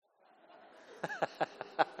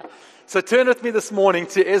So turn with me this morning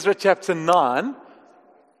to Ezra chapter 9,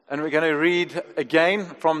 and we're going to read again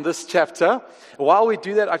from this chapter. While we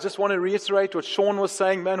do that, I just want to reiterate what Sean was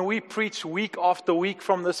saying. Man, we preach week after week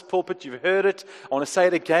from this pulpit. You've heard it. I want to say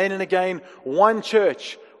it again and again. One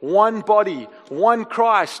church, one body, one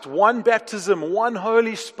Christ, one baptism, one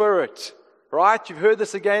Holy Spirit. Right? You've heard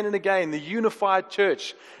this again and again. The unified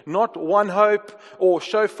church. Not one hope or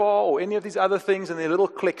shofar or any of these other things and their little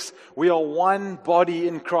cliques. We are one body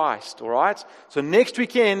in Christ. All right? So next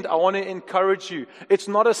weekend, I want to encourage you. It's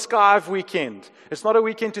not a Skive weekend. It's not a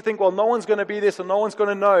weekend to think, well, no one's going to be there, so no one's going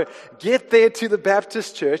to know. Get there to the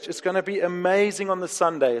Baptist church. It's going to be amazing on the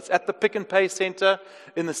Sunday. It's at the Pick and Pay Center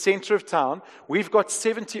in the center of town. We've got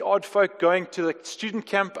 70 odd folk going to the student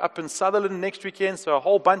camp up in Sutherland next weekend. So a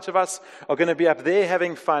whole bunch of us are going to be up there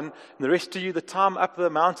having fun. And the rest of you, the time up the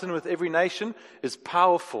mountain with every nation is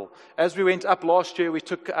powerful. As we went up last year, we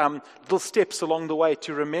took little steps along the way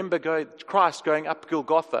to remember Christ going up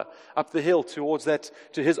Golgotha, up the hill towards that,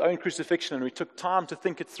 to his own crucifixion. And we took time to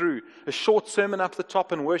think it through. A short sermon up the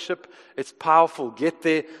top and worship. It's powerful. Get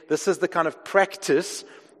there. This is the kind of practice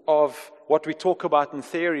of what we talk about in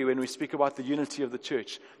theory when we speak about the unity of the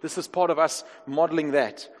church. This is part of us modeling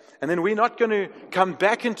that. And then we're not going to come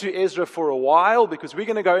back into Ezra for a while because we're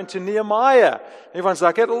going to go into Nehemiah. Everyone's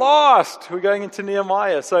like, at last, we're going into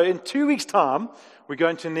Nehemiah. So in 2 weeks' time, we're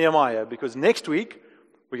going to Nehemiah because next week,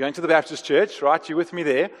 we're going to the Baptist church, right? You're with me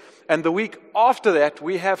there. And the week after that,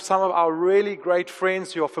 we have some of our really great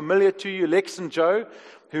friends who are familiar to you, Lex and Joe,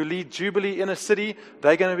 who lead Jubilee Inner City.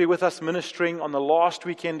 They're going to be with us ministering on the last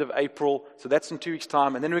weekend of April. So that's in 2 weeks'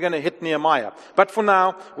 time. And then we're going to hit Nehemiah. But for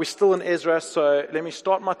now, we're still in Ezra. So let me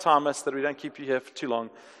start my timer so that we don't keep you here for too long.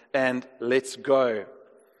 And let's go.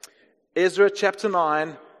 Ezra chapter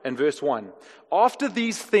 9 and verse 1. After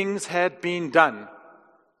these things had been done.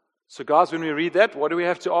 So guys, when we read that, what do we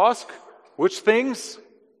have to ask? Which things?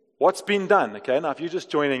 What's been done? Okay, now if you're just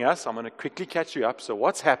joining us, I'm going to quickly catch you up. So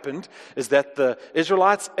what's happened is that the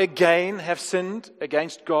Israelites again have sinned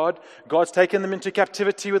against God. God's taken them into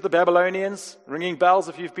captivity with the Babylonians. Ringing bells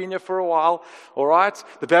if you've been here for a while. All right.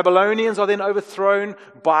 The Babylonians are then overthrown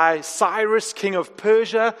by Cyrus, king of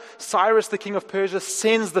Persia. Cyrus, the king of Persia,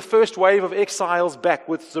 sends the first wave of exiles back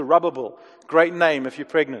with Zerubbabel. Great name if you're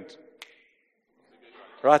pregnant.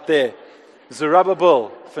 Right there.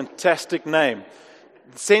 Zerubbabel. Fantastic name.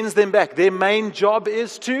 Sends them back. Their main job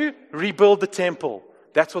is to rebuild the temple.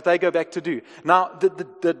 That's what they go back to do. Now,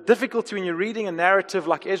 the difficulty when you're reading a narrative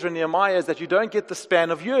like Ezra and Nehemiah is that you don't get the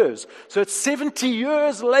span of years. So it's 70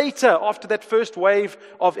 years later, after that first wave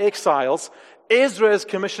of exiles, Ezra is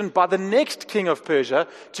commissioned by the next king of Persia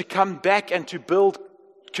to come back and to build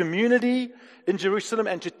community in Jerusalem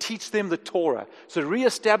and to teach them the Torah. So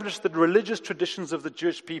reestablish the religious traditions of the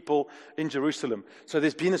Jewish people in Jerusalem. So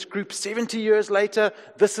there's been this group 70 years later.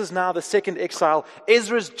 This is now the second exile.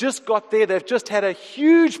 Ezra's just got there. They've just had a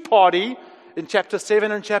huge party in chapter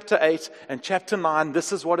 7 and chapter 8. And chapter 9,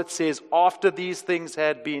 this is what it says, after these things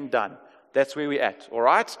had been done. That's where we're at, all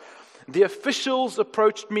right? The officials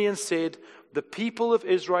approached me and said, the people of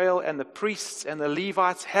Israel and the priests and the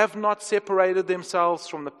Levites have not separated themselves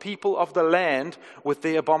from the people of the land with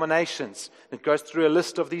their abominations. It goes through a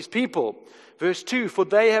list of these people. Verse 2, for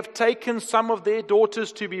they have taken some of their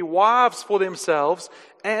daughters to be wives for themselves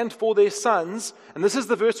and for their sons. And this is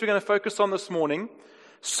the verse we're going to focus on this morning.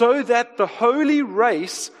 So that the holy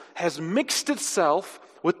race has mixed itself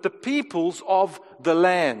with the peoples of the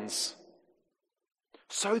lands.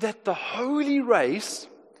 So that the holy race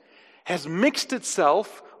has mixed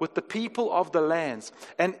itself with the people of the lands.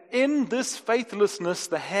 And in this faithlessness,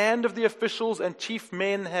 the hand of the officials and chief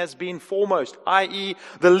men has been foremost, i.e.,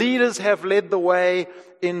 the leaders have led the way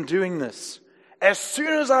in doing this. As soon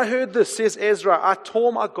as I heard this, says Ezra, I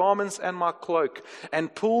tore my garments and my cloak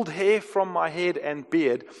and pulled hair from my head and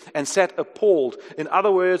beard and sat appalled. In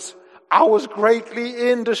other words, I was greatly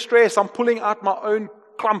in distress. I'm pulling out my own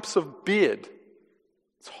clumps of beard.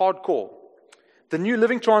 It's hardcore. The New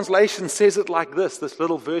Living Translation says it like this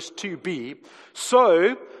little verse 2b.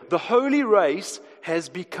 So the holy race has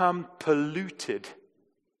become polluted.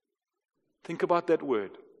 Think about that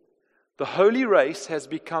word. The holy race has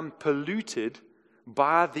become polluted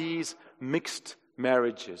by these mixed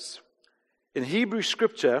marriages. In Hebrew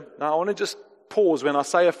scripture, now I want to just pause when I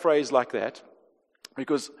say a phrase like that,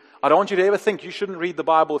 because I don't want you to ever think you shouldn't read the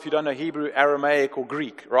Bible if you don't know Hebrew, Aramaic, or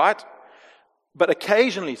Greek, right? But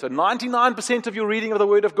occasionally, so 99% of your reading of the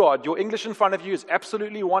Word of God, your English in front of you is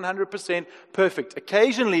absolutely 100% perfect.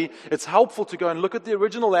 Occasionally, it's helpful to go and look at the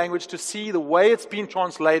original language to see the way it's been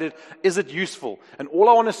translated. Is it useful? And all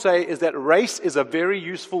I want to say is that race is a very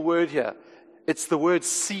useful word here. It's the word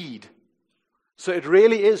seed. So it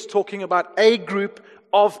really is talking about a group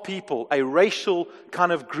of people, a racial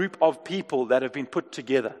kind of group of people that have been put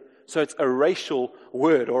together. So it's a racial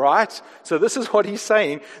word, all right? So this is what he's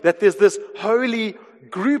saying, that there's this holy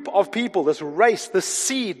group of people, this race, this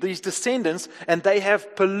seed, these descendants, and they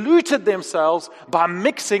have polluted themselves by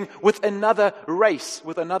mixing with another race,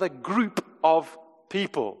 with another group of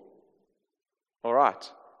people. All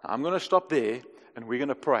right, I'm going to stop there. And we're going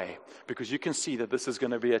to pray, because you can see that this is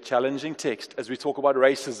going to be a challenging text as we talk about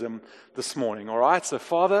racism this morning. All right? So,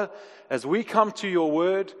 Father, as we come to your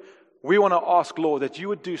word, we want to ask, Lord, that you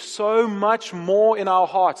would do so much more in our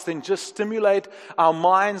hearts than just stimulate our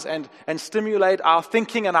minds and stimulate our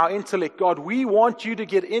thinking and our intellect. God, we want you to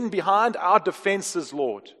get in behind our defenses,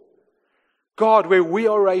 Lord. God, where we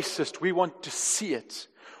are racist, we want to see it.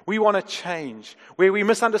 We want to change. Where we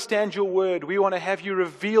misunderstand your word, we want to have you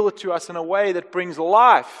reveal it to us in a way that brings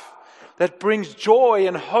life, that brings joy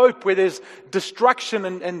and hope. Where there's destruction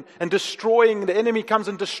and destroying, the enemy comes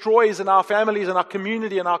and destroys in our families, in our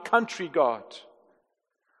community, in our country, God.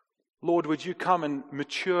 Lord, would you come and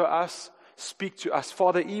mature us, speak to us.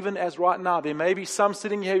 Father, even as right now, there may be some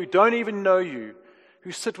sitting here who don't even know you,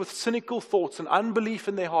 who sit with cynical thoughts and unbelief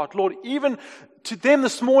in their heart. Lord, even to them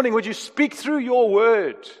this morning, would you speak through your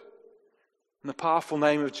word? In the powerful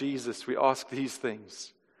name of Jesus, we ask these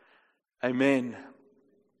things. Amen.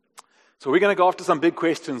 So we're going to go after some big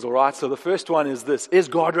questions, all right? So the first one is this: is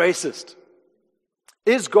God racist?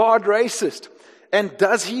 Is God racist? And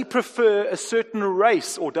does he prefer a certain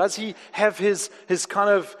race, or does he have his kind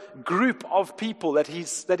of group of people that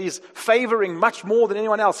he's favoring much more than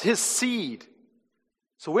anyone else, his seed?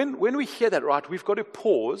 So when we hear that, right, we've got to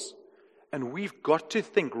pause and we've got to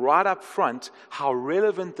think right up front how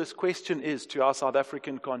relevant this question is to our South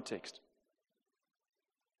African context.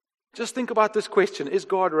 Just think about this question: is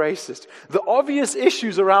God racist? The obvious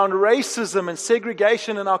issues around racism and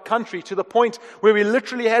segregation in our country, to the point where we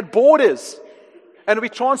literally had borders and we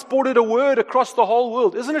transported a word across the whole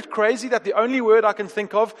world. Isn't it crazy that the only word I can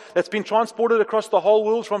think of that's been transported across the whole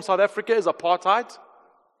world from South Africa is apartheid?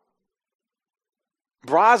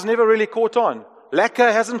 Bra's never really caught on.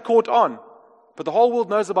 Lacquer hasn't caught on. But the whole world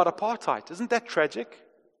knows about apartheid. Isn't that tragic?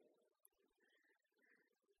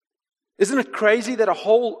 Isn't it crazy that a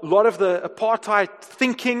whole lot of the apartheid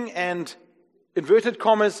thinking and, inverted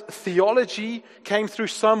commas, theology came through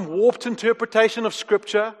some warped interpretation of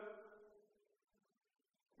Scripture,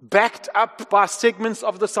 backed up by segments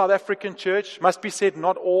of the South African church? Must be said,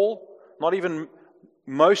 not all, not even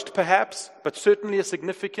most perhaps, but certainly a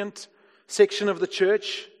significant section of the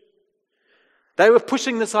church. They were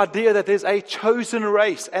pushing this idea that there's a chosen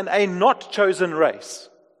race and a not chosen race.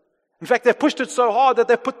 In fact, they pushed it so hard that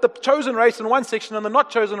they put the chosen race in one section and the not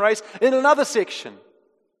chosen race in another section.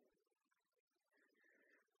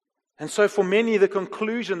 And so for many, the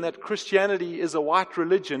conclusion that Christianity is a white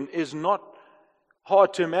religion is not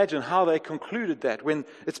hard to imagine how they concluded that, when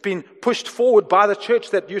it's been pushed forward by the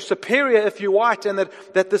church that you're superior if you're white, and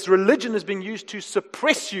that this religion is being used to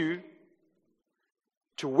suppress you,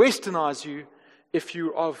 to westernize you if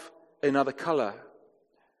you're of another color.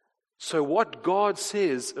 So what God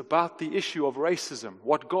says about the issue of racism,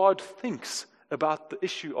 what God thinks about the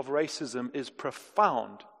issue of racism, is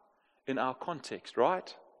profound in our context,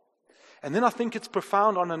 right? And then I think it's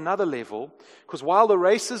profound on another level, because while the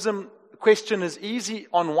racism question is easy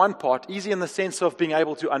on one part, easy in the sense of being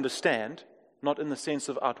able to understand, not in the sense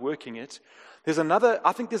of outworking it,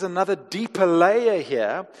 I think there's another deeper layer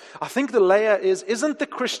here. I think the layer isn't the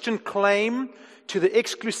Christian claim to the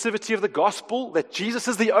exclusivity of the gospel, that Jesus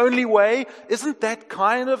is the only way, isn't that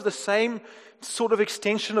kind of the same sort of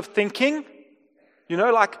extension of thinking? You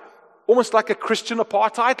know, like almost like a Christian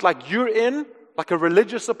apartheid, like you're in, like a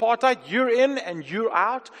religious apartheid, you're in and you're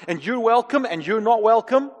out, and you're welcome and you're not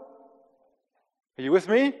welcome. Are you with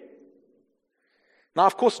me? Now,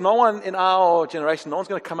 of course, no one in our generation, no one's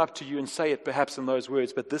going to come up to you and say it perhaps in those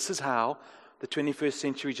words, but this is how the 21st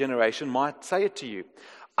century generation might say it to you.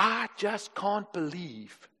 I just can't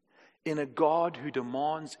believe in a God who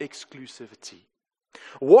demands exclusivity.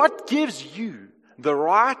 What gives you the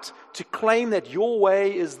right to claim that your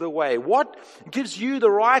way is the way? What gives you the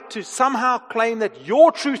right to somehow claim that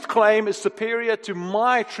your truth claim is superior to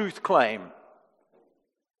my truth claim?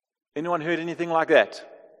 Anyone heard anything like that?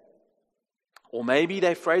 Or maybe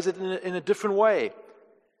they phrase it in a different way.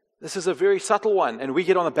 This is a very subtle one, and we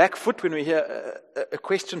get on the back foot when we hear a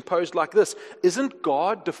question posed like this: isn't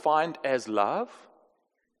God defined as love?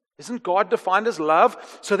 Isn't God defined as love?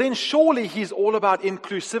 So then surely He's all about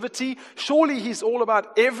inclusivity. Surely He's all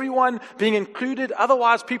about everyone being included.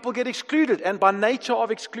 Otherwise people get excluded. And by nature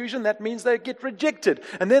of exclusion, that means they get rejected.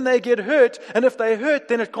 And then they get hurt. And if they hurt,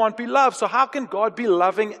 then it can't be love. So how can God be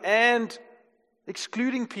loving and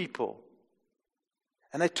excluding people?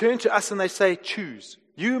 And they turn to us and they say, choose.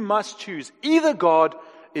 You must choose. Either God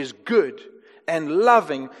is good and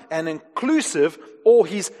loving and inclusive, or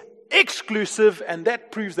He's exclusive, and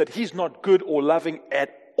that proves that He's not good or loving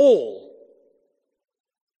at all.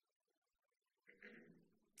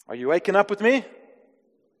 Are you waking up with me?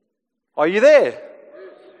 Are you there?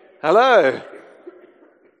 Hello.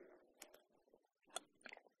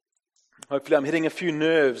 Hopefully I'm hitting a few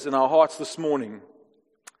nerves in our hearts this morning.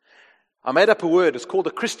 I made up a word. It's called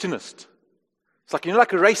a Christianist. It's like,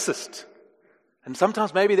 like a racist. And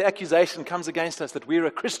sometimes maybe the accusation comes against us that we're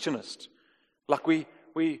a Christianist. Like we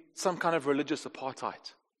some kind of religious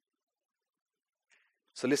apartheid.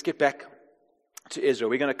 So let's get back to Ezra.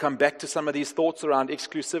 We're going to come back to some of these thoughts around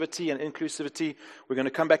exclusivity and inclusivity. We're going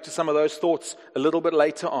to come back to some of those thoughts a little bit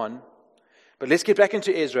later on. But let's get back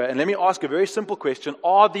into Ezra, and let me ask a very simple question.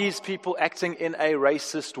 Are these people acting in a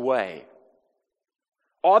racist way?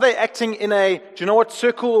 Are they acting in do you know what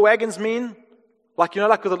circle wagons mean? Like,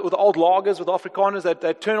 like with the old lagers, with the Afrikaners,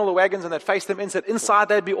 they'd turn all the wagons and they'd face them inside. Inside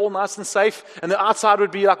they'd be all nice and safe, and the outside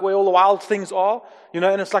would be like where all the wild things are.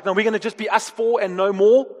 And it's like, no, we're going to just be us four and no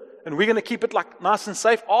more, and we're going to keep it like nice and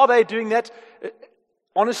safe. Are they doing that?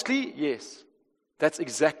 Honestly, yes. That's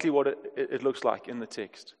exactly what it looks like in the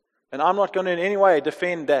text. And I'm not going to in any way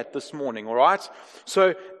defend that this morning, all right?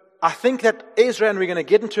 So I think that Ezra, and we're going to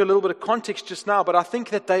get into a little bit of context just now, but I think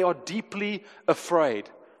that they are deeply afraid.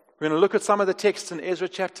 We're going to look at some of the texts in Ezra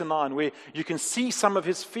chapter 9 where you can see some of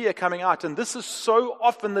his fear coming out. And this is so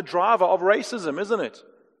often the driver of racism, isn't it?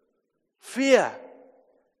 Fear.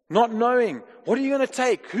 Not knowing. What are you going to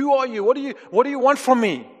take? Who are you? What do you want from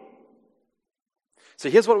me?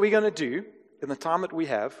 So here's what we're going to do in the time that we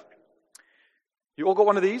have. You all got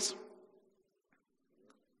one of these?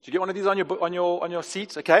 Did you get one of these on your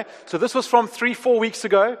seats? Okay. So this was from 3-4 weeks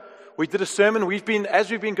ago. We did a sermon. As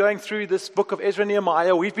we've been going through this book of Ezra and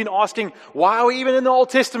Nehemiah, we've been asking, why are we even in the Old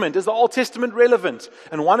Testament? Is the Old Testament relevant?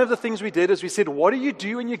 And one of the things we did is we said, what do you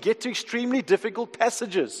do when you get to extremely difficult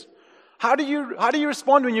passages? How do you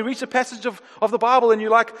respond when you reach a passage of the Bible and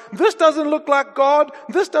you're like, this doesn't look like God,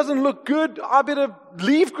 this doesn't look good, I better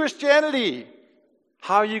leave Christianity?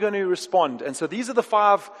 How are you going to respond? And so these are the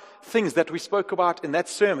 5 things that we spoke about in that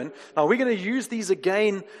sermon. Now we're going to use these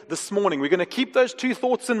again this morning. We're going to keep those 2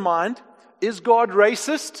 thoughts in mind. Is God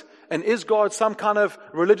racist? And is God some kind of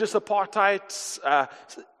religious apartheid,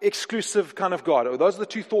 exclusive kind of God? Those are the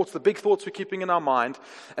 2 thoughts, the big thoughts we're keeping in our mind.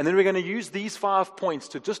 And then we're going to use these 5 points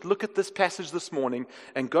to just look at this passage this morning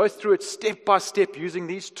and go through it step by step using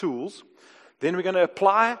these tools. Then we're going to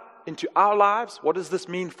apply into our lives. What does this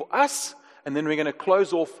mean for us? And then we're going to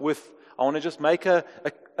close off with, I want to just make an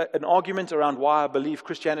argument around why I believe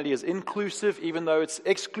Christianity is inclusive, even though it's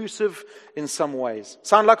exclusive in some ways.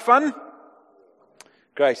 Sound like fun?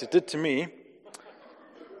 Great, it did to me.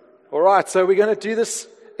 All right, so we're going to do this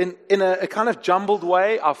in a kind of jumbled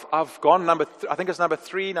way. I've gone I think it's number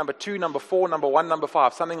 3, number 2, number 4, number 1, number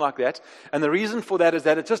 5, something like that. And the reason for that is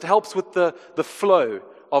that it just helps with the flow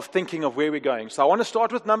of thinking of where we're going. So I want to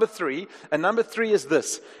start with number 3, and number 3 is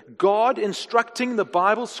this. God instructing the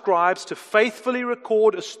Bible scribes to faithfully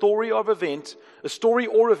record a story or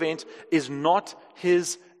event is not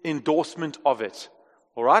His endorsement of it.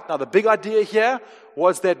 All right? Now the big idea here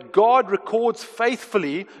was that God records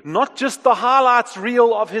faithfully not just the highlights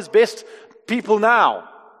reel of His best people now.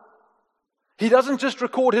 He doesn't just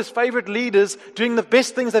record His favorite leaders doing the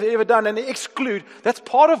best things they've ever done and exclude. That's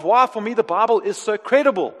part of why, for me, the Bible is so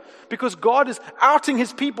credible. Because God is outing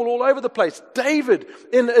His people all over the place. David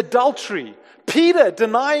in adultery. Peter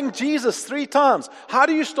denying Jesus 3 times. How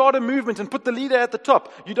do you start a movement and put the leader at the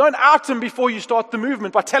top? You don't out him before you start the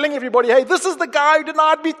movement by telling everybody, hey, this is the guy who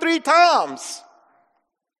denied me 3 times.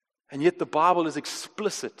 And yet the Bible is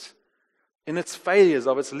explicit in its failures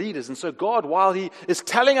of its leaders. And so God, while He is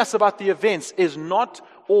telling us about the events, is not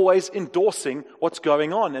always endorsing what's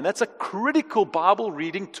going on. And that's a critical Bible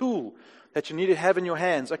reading tool that you need to have in your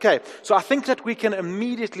hands. Okay, so I think that we can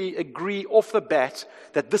immediately agree off the bat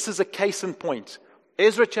that this is a case in point.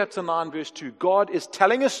 Ezra chapter 9 verse 2. God is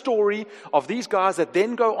telling a story of these guys that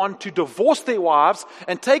then go on to divorce their wives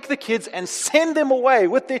and take the kids and send them away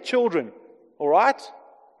with their children. All right?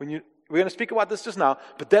 We're going to speak about this just now,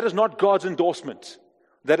 but that is not God's endorsement.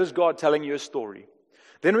 That is God telling you a story.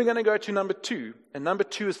 Then we're going to go to number 2. And number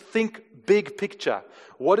 2 is think big picture.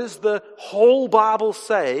 What does the whole Bible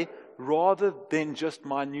say rather than just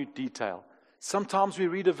minute detail? Sometimes we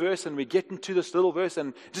read a verse and we get into this little verse,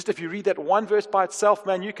 and just if you read that one verse by itself,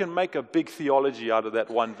 man, you can make a big theology out of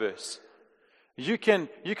that one verse. You can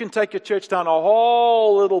take your church down a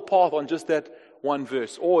whole little path on just that one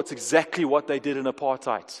verse. Or it's exactly what they did in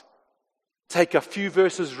apartheid. Take a few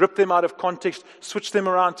verses, rip them out of context, switch them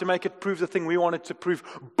around to make it prove the thing we wanted to prove.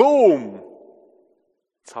 Boom!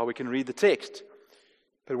 That's how we can read the text.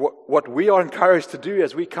 But what we are encouraged to do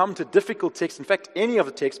as we come to difficult texts, in fact, any of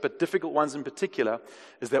the texts, but difficult ones in particular,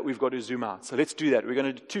 is that we've got to zoom out. So let's do that. We're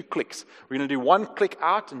going to do 2 clicks. We're going to do 1 click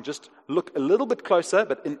out and just look a little bit closer,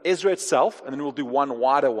 but in Ezra itself, and then we'll do one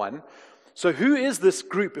wider one. So who is this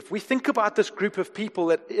group? If we think about this group of people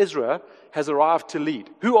that Ezra has arrived to lead,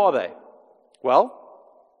 who are they? Well,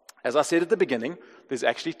 as I said at the beginning, there's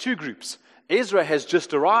actually 2 groups. Ezra has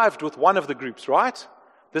just arrived with one of the groups, right?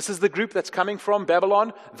 This is the group that's coming from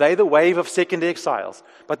Babylon. They the wave of second exiles.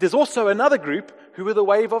 But there's also another group who were the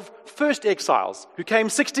wave of first exiles, who came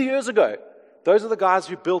 60 years ago. Those are the guys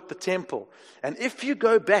who built the temple. And if you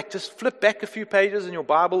go back, just flip back a few pages in your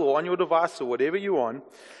Bible or on your device or whatever you're on,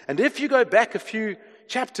 and if you go back a few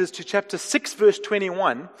chapters to chapter 6, verse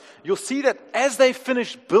 21, you'll see that as they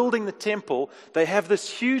finish building the temple, they have this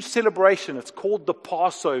huge celebration. It's called the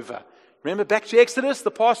Passover. Remember back to Exodus,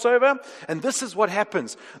 the Passover? And this is what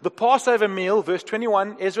happens. The Passover meal, verse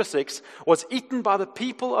 21, Ezra 6, was eaten by the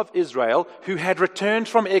people of Israel who had returned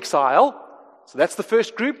from exile. So that's the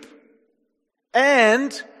first group.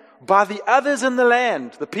 And by the others in the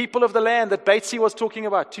land, the people of the land that Batesy was talking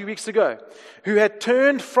about 2 weeks ago, who had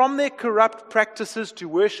turned from their corrupt practices to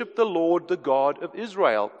worship the Lord, the God of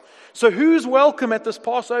Israel. So who's welcome at this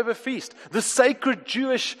Passover feast? The sacred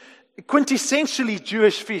Jewish, quintessentially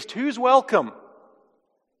Jewish feast. Who's welcome?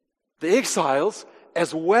 The exiles,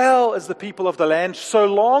 as well as the people of the land, so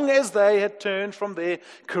long as they had turned from their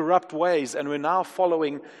corrupt ways and were now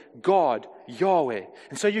following God, Yahweh.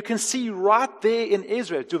 And so you can see right there in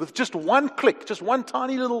Ezra, with just one click, just one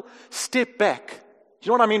tiny little step back. Do you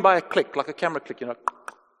know what I mean by a click? Like a camera click,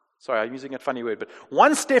 Sorry, I'm using a funny word, but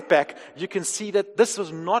one step back, you can see that this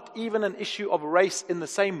was not even an issue of race in the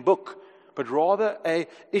same book, but rather an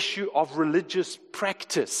issue of religious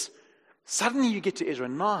practice. Suddenly you get to Ezra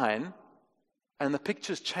 9, and the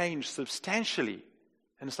pictures change substantially.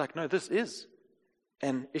 And it's like, no, this is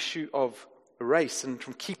an issue of race and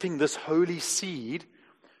from keeping this holy seed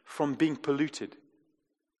from being polluted.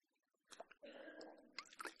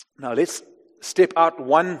 Now let's step out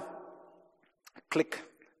one click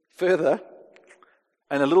further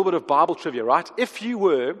and a little bit of Bible trivia, right? If you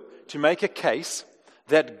were to make a case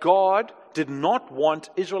that God did not want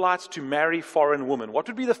Israelites to marry foreign women, what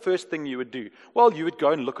would be the first thing you would do? Well, you would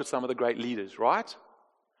go and look at some of the great leaders, right?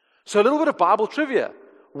 So a little bit of Bible trivia.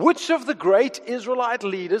 Which of the great Israelite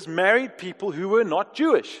leaders married people who were not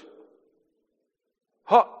Jewish?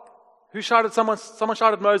 Who shouted? Someone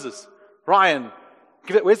shouted Moses. Ryan,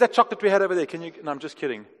 where's that chocolate we had over there? No, I'm just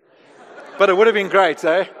kidding. But it would have been great,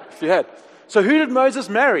 if you had. So who did Moses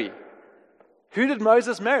marry? Who did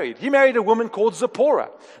Moses marry? He married a woman called Zipporah.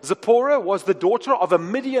 Zipporah was the daughter of a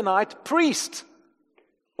Midianite priest.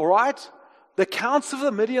 All right? The accounts of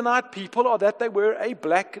the Midianite people are that they were a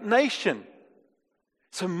black nation.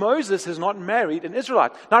 So Moses has not married an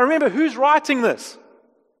Israelite. Now remember, who's writing this?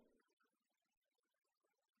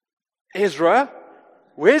 Ezra.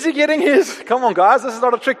 Where's he getting his? Come on, guys, this is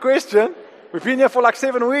not a trick question. We've been here for like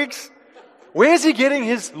 7 weeks. Where's he getting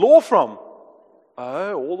his law from?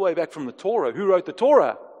 Oh, all the way back from the Torah. Who wrote the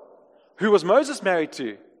Torah? Who was Moses married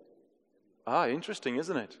to? Interesting,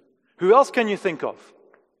 isn't it? Who else can you think of?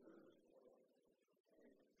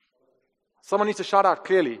 Someone needs to shout out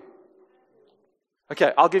clearly.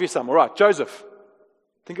 Okay, I'll give you some. All right, Joseph.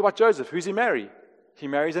 Think about Joseph. Who's he marry? He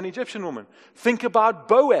marries an Egyptian woman. Think about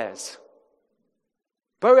Boaz.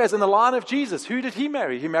 Boaz in the line of Jesus. Who did he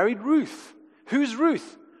marry? He married Ruth. Who's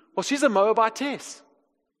Ruth? Well, she's a Moabitess.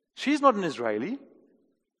 She's not an Israeli.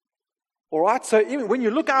 All right, so even when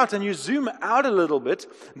you look out and you zoom out a little bit,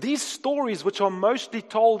 these stories, which are mostly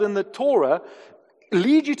told in the Torah,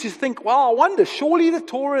 lead you to think, well, I wonder, surely the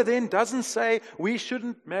Torah then doesn't say we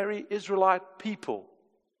shouldn't marry Israelite people.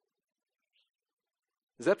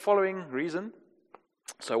 Is that following reason?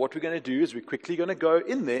 So what we're going to do is we're quickly going to go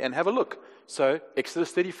in there and have a look. So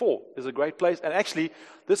Exodus 34 is a great place. And actually,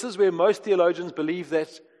 this is where most theologians believe that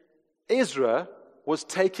Ezra was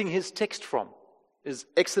taking his text from, is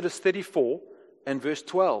Exodus 34 and verse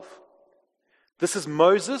 12. This is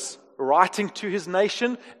Moses writing to his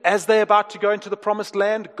nation as they're about to go into the promised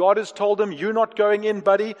land. God has told him, you're not going in,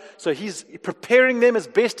 buddy. So he's preparing them as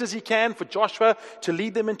best as he can for Joshua to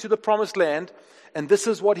lead them into the promised land. And this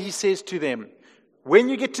is what he says to them. When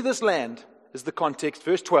you get to this land, is the context,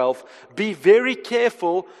 verse 12, be very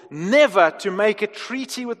careful never to make a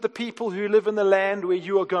treaty with the people who live in the land where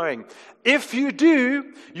you are going. If you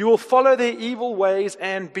do, you will follow their evil ways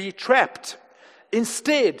and be trapped.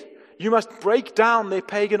 Instead, you must break down their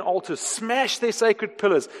pagan altars, smash their sacred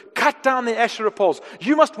pillars, cut down their Asherah poles.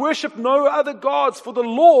 You must worship no other gods, for the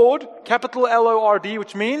Lord, capital L-O-R-D,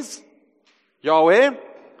 which means Yahweh,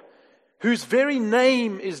 whose very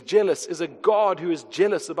name is jealous, is a God who is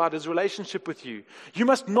jealous about his relationship with you. You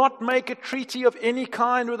must not make a treaty of any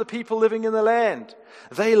kind with the people living in the land.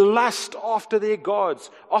 They lust after their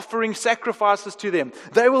gods, offering sacrifices to them.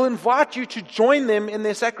 They will invite you to join them in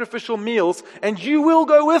their sacrificial meals, and you will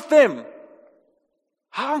go with them.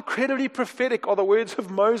 How incredibly prophetic are the words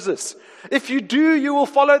of Moses. If you do, you will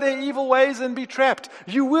follow their evil ways and be trapped.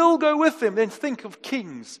 You will go with them. Then think of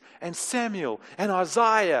Kings and Samuel and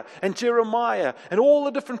Isaiah and Jeremiah and all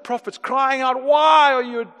the different prophets crying out, why are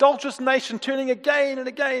you adulterous nation turning again and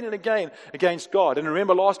again and again against God? And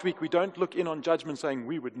remember last week, we don't look in on judgment saying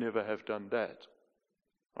we would never have done that.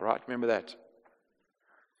 All right, remember that.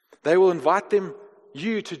 They will invite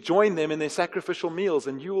you to join them in their sacrificial meals,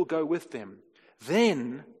 and you will go with them.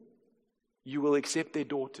 Then you will accept their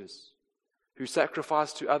daughters, who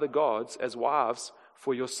sacrifice to other gods as wives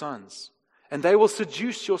for your sons. And they will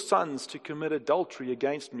seduce your sons to commit adultery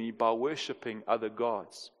against me by worshipping other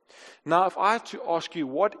gods. Now, if I had to ask you,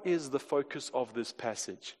 what is the focus of this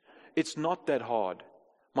passage? It's not that hard.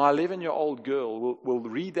 My 11-year-old girl will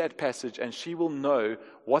read that passage and she will know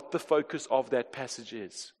what the focus of that passage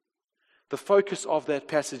is. The focus of that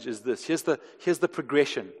passage is this. Here's the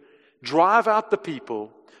progression. Drive out the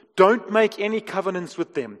people. Don't make any covenants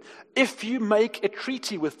with them. If you make a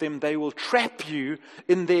treaty with them, they will trap you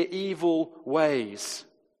in their evil ways.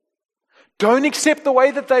 Don't accept the way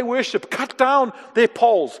that they worship. Cut down their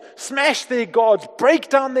poles. Smash their gods. Break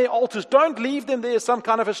down their altars. Don't leave them there as some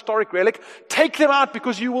kind of historic relic. Take them out,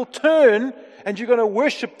 because you will turn and you're going to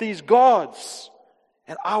worship these gods.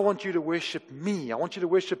 And I want you to worship me. I want you to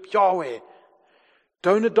worship Yahweh.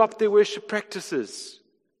 Don't adopt their worship practices.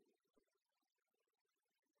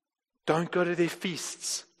 Don't go to their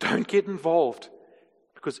feasts. Don't get involved.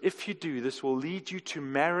 Because if you do, this will lead you to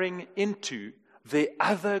marrying into their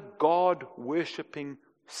other God-worshipping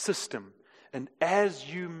system. And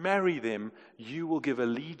as you marry them, you will give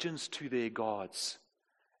allegiance to their gods.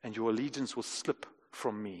 And your allegiance will slip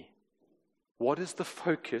from me. What is the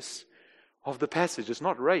focus of the passage? It's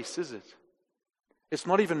not race, is it? It's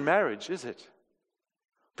not even marriage, is it?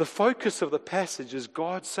 The focus of the passage is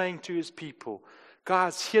God saying to his people,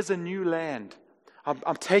 guys, here's a new land.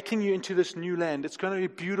 I'm taking you into this new land. It's going to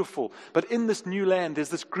be beautiful. But in this new land, there's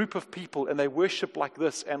this group of people, and they worship like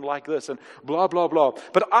this, and blah, blah, blah.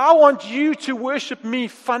 But I want you to worship me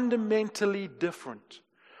fundamentally different.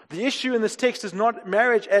 The issue in this text is not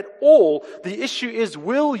marriage at all. The issue is,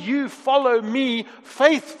 will you follow me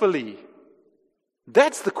faithfully?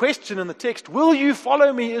 That's the question in the text. Will you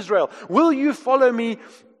follow me, Israel? Will you follow me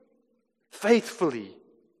faithfully?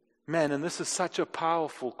 Man, and this is such a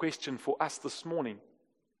powerful question for us this morning,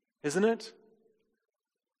 isn't it?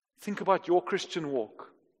 Think about your Christian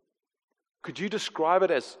walk. Could you describe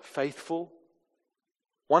it as faithful?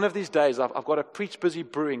 One of these days, I've got a Preach Busy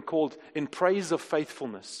brewing called In Praise of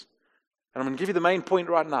Faithfulness. And I'm going to give you the main point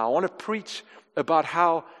right now. I want to preach about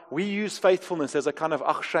how we use faithfulness as a kind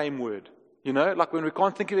of shame word. You know, like when we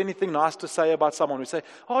can't think of anything nice to say about someone, we say,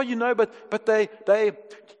 oh, you know, but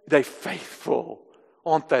they're faithful.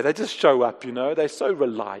 Aren't they? They just show up, you know. They're so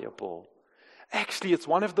reliable. Actually, it's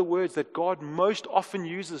one of the words that God most often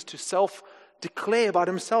uses to self-declare about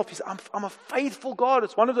himself. He says, I'm a faithful God.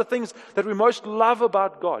 It's one of the things that we most love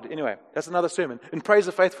about God. Anyway, that's another sermon. In Praise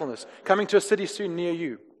of Faithfulness. Coming to a city soon near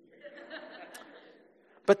you.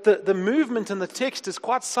 But the movement in the text is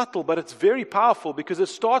quite subtle, but it's very powerful, because it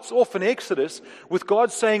starts off in Exodus with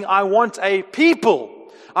God saying, I want a people.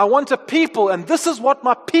 I want a people, and this is what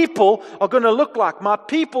my people are going to look like. My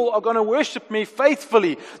people are going to worship me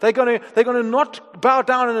faithfully. They're going to not bow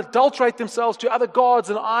down and adulterate themselves to other gods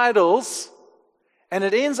and idols. And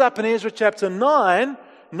it ends up in Ezra chapter 9,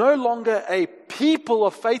 no longer a people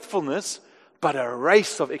of faithfulness, but a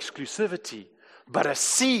race of exclusivity, but a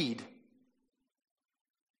seed.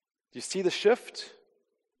 Do you see the shift?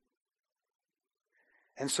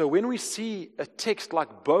 And so when we see a text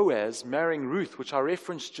like Boaz marrying Ruth, which I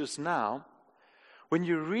referenced just now, when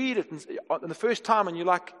you read it the first time and you're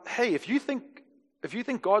like, hey, if you think If you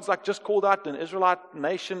think God's like just called out an Israelite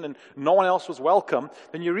nation and no one else was welcome,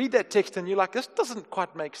 then you read that text and you're like, this doesn't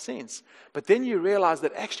quite make sense. But then you realize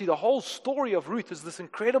that actually the whole story of Ruth is this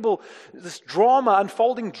incredible, this drama,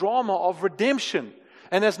 unfolding drama of redemption.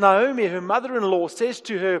 And as Naomi, her mother-in-law, says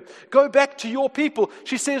to her, go back to your people,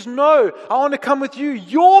 she says, no, I want to come with you.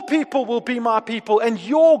 Your people will be my people and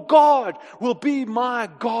your God will be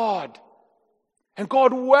my God. And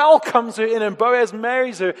God welcomes her in, and Boaz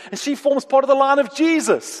marries her, and she forms part of the line of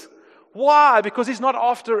Jesus. Why? Because he's not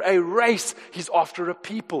after a race, he's after a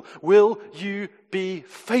people. Will you be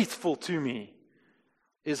faithful to me?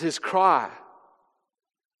 Is his cry.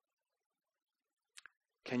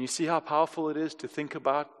 Can you see how powerful it is to think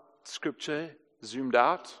about Scripture zoomed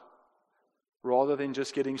out, rather than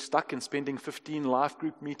just getting stuck and spending 15 life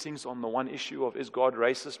group meetings on the one issue of is God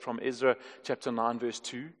racist from Ezra chapter 9 verse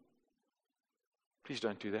 2? Please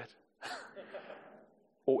don't do that.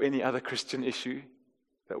 Or any other Christian issue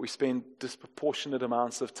that we spend disproportionate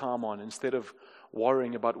amounts of time on instead of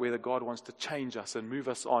worrying about whether God wants to change us and move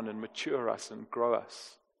us on and mature us and grow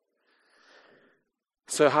us.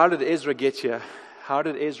 So how did Ezra get here? How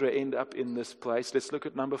did Ezra end up in this place? Let's look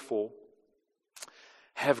at number 4.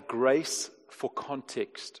 Have grace for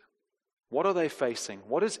context. What are they facing?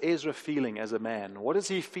 What is Ezra feeling as a man? What is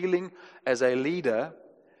he feeling as a leader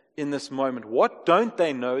in this moment? What don't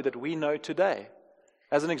they know that we know today?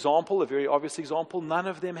 As an example, a very obvious example, none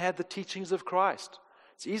of them had the teachings of Christ.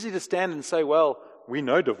 It's easy to stand and say, well, we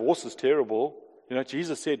know divorce is terrible.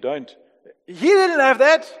 Jesus said don't. He didn't have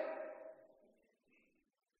that.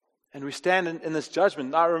 And we stand in this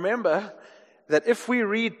judgment. Now remember that if we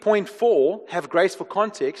read point 4, have grace for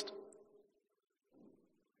context,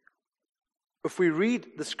 if we read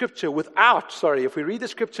the scripture without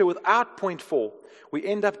point 4, we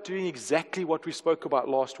end up doing exactly what we spoke about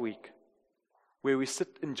last week, where we sit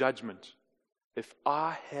in judgment. If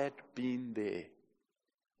I had been there,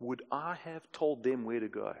 would I have told them where to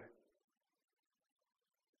go?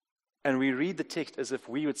 And we read the text as if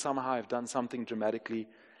we would somehow have done something dramatically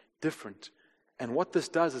different. And what this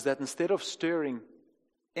does is that instead of stirring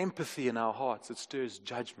empathy in our hearts, it stirs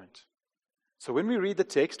judgment. So when we read the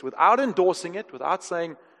text, without endorsing it, without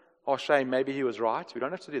saying, oh, shame, maybe he was right, we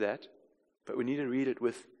don't have to do that, but we need to read it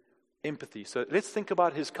with empathy. So let's think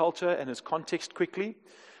about his culture and his context quickly.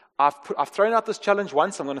 I've thrown out this challenge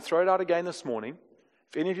once. I'm going to throw it out again this morning.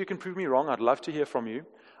 If any of you can prove me wrong, I'd love to hear from you.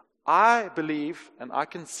 I believe and I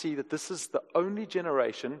can see that this is the only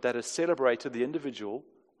generation that has celebrated the individual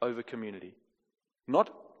over community.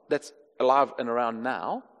 Not that's alive and around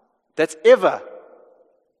now, that's ever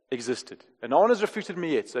existed. And no one has refuted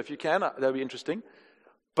me yet, so if you can, that would be interesting.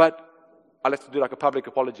 But I'll have to do like a public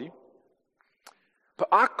apology. But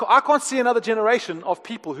I can't see another generation of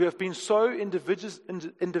people who have been so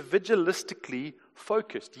individualistically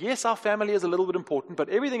focused. Yes, our family is a little bit important, but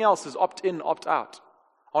everything else is opt in, opt out.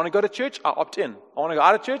 I want to go to church, I opt in. I want to go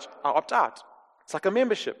out of church, I opt out. It's like a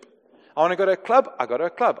membership. I want to go to a club, I go to a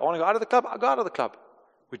club. I want to go out of the club, I go out of the club.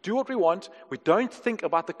 We do what we want. We don't think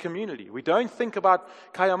about the community. We don't think about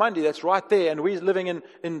Kayamandi that's right there, and we're living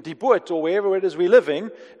in Dibuit or wherever it is we're living,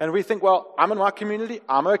 and we think, well, I'm in my community,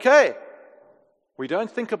 I'm okay. We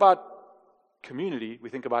don't think about community, we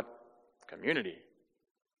think about community.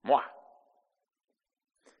 Moi.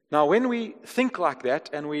 Now, when we think like that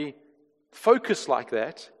and we focus like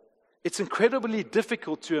that, it's incredibly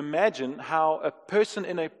difficult to imagine how a person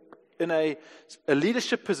in a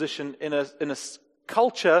leadership position in a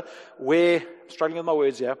culture where, I'm struggling with my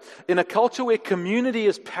words here, in a culture where community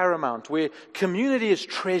is paramount, where community is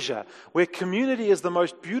treasure, where community is the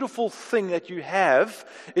most beautiful thing that you have,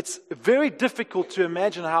 it's very difficult to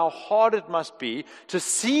imagine how hard it must be to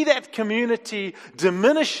see that community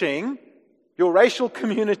diminishing, your racial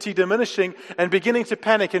community diminishing, and beginning to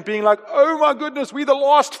panic and being like, oh my goodness, we're the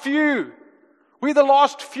last few. We're the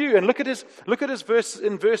last few. And look at his verse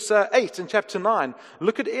in verse 8 in chapter 9.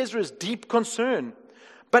 Look at Ezra's deep concern.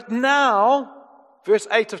 But now, verse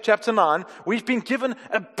 8 of chapter 9, we've been given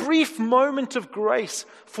a brief moment of grace,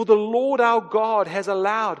 for the Lord our God has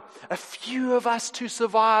allowed a few of us to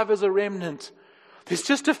survive as a remnant. There's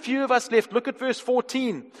just a few of us left. Look at verse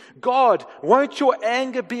 14. God, won't your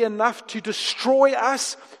anger be enough to destroy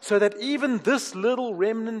us so that even this little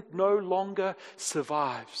remnant no longer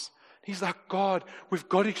survives? He's like, God, we've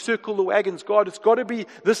got to circle the wagons. God, it's got to be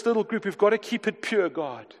this little group. We've got to keep it pure,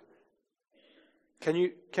 God. Can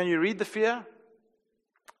you read the fear?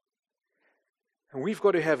 And we've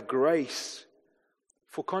got to have grace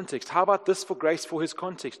for context. How about this for grace for his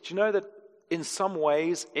context? Do you know that in some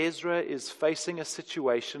ways Ezra is facing a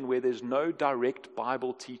situation where there's no direct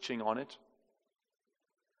Bible teaching on it?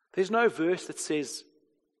 There's no verse that says,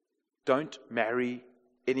 don't marry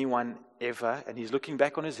anyone ever. And he's looking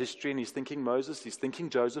back on his history and he's thinking Moses, he's thinking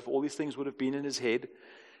Joseph, all these things would have been in his head.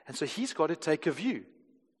 And so he's got to take a view.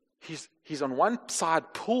 He's on one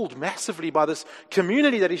side pulled massively by this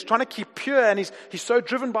community that he's trying to keep pure, and he's so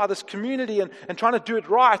driven by this community and trying to do it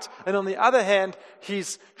right. And on the other hand,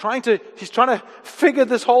 he's trying to figure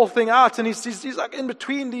this whole thing out, and he's like in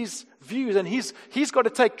between these views, and he's got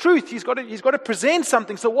to take truth. He's got to present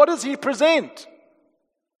something. So what does he present?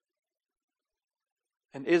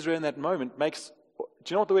 And Ezra in that moment makes, do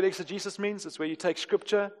you know what the word exegesis means? It's where you take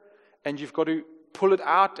scripture and you've got to pull it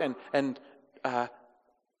out and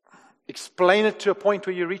explain it to a point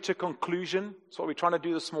where you reach a conclusion. That's what we're trying to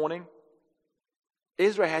do this morning.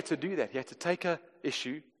 Ezra had to do that. He had to take an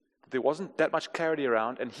issue that there wasn't that much clarity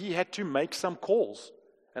around, and he had to make some calls.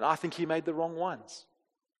 And I think he made the wrong ones.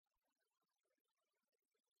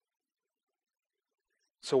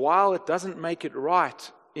 So while it doesn't make it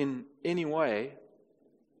right in any way,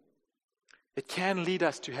 it can lead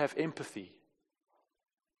us to have empathy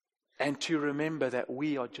and to remember that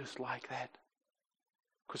we are just like that.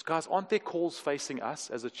 Because guys, aren't there calls facing us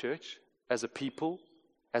as a church, as a people,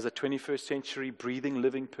 as a 21st century breathing,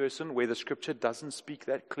 living person where the scripture doesn't speak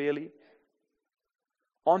that clearly?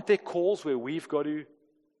 Aren't there calls where we've got to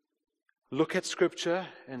look at scripture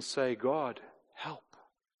and say, God, help.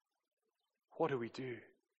 What do we do?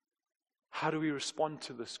 How do we respond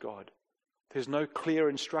to this, God? There's no clear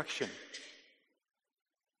instruction.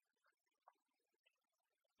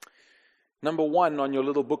 Number 1 on your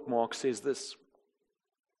little bookmark says this.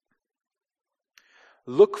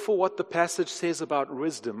 Look for what the passage says about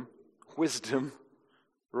wisdom,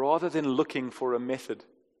 rather than looking for a method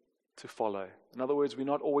to follow. In other words, we're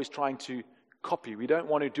not always trying to copy. We don't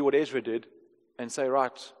want to do what Ezra did and say,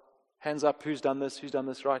 right, hands up, who's done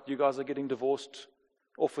this, right? You guys are getting divorced,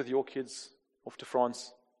 off with your kids, off to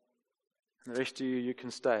France. And the rest of you can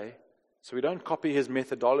stay. So we don't copy his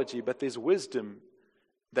methodology, but there's wisdom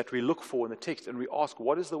that we look for in the text, and we ask,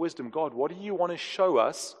 what is the wisdom? God, what do you want to show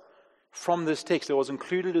us from this text that was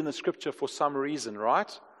included in the scripture for some reason,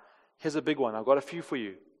 right? Here's a big one. I've got a few for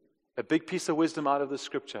you. A big piece of wisdom out of the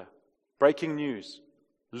scripture. Breaking news.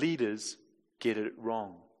 Leaders get it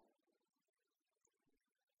wrong.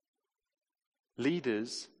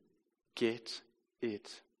 Leaders get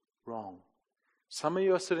it wrong. Some of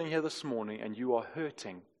you are sitting here this morning and you are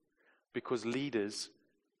hurting because leaders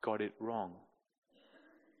got it wrong.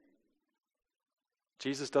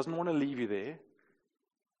 Jesus doesn't want to leave you there.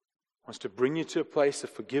 He wants to bring you to a place of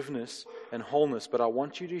forgiveness and wholeness. But I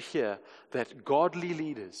want you to hear that godly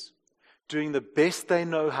leaders, doing the best they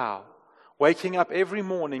know how, waking up every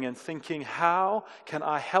morning and thinking, how can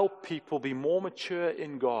I help people be more mature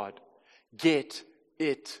in God, get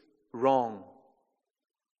it wrong.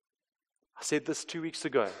 I said this 2 weeks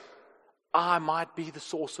ago. I might be the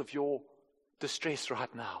source of your distress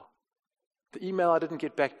right now. The email I didn't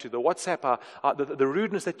get back to, the WhatsApp, the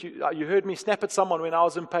rudeness that you heard me snap at someone when I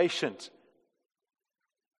was impatient.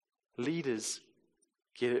 Leaders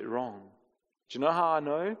get it wrong. Do you know how I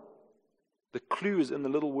know? The clue is in the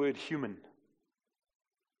little word human.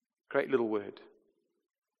 Great little word.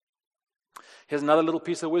 Here's another little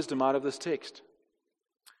piece of wisdom out of this text.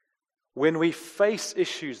 When we face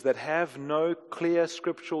issues that have no clear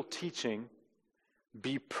scriptural teaching,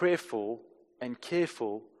 be prayerful and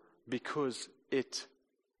careful, because it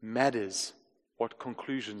matters what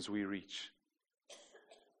conclusions we reach.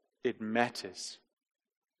 It matters.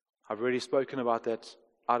 I've already spoken about that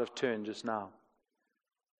out of turn just now.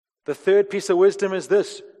 The third piece of wisdom is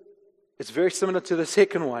this. It's very similar to the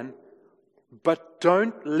second one, but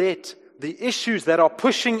don't let the issues that are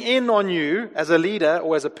pushing in on you as a leader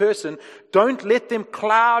or as a person, don't let them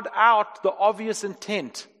cloud out the obvious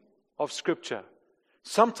intent of Scripture.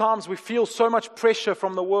 Sometimes we feel so much pressure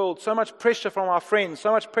from the world, so much pressure from our friends,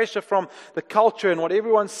 so much pressure from the culture and what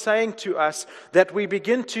everyone's saying to us, that we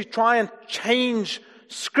begin to try and change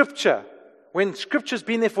Scripture when Scripture's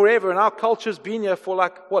been there forever and our culture's been here for a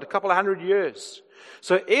couple of 100 years.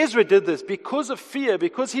 So Ezra did this because of fear,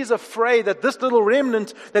 because he's afraid that this little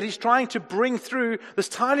remnant that he's trying to bring through, this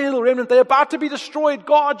tiny little remnant, they're about to be destroyed.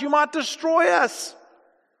 God, you might destroy us.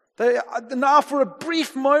 Now for a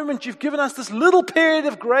brief moment, you've given us this little period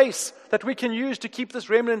of grace that we can use to keep this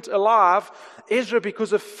remnant alive. Ezra,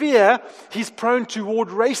 because of fear, he's prone toward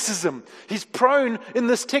racism. He's prone in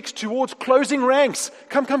this text towards closing ranks.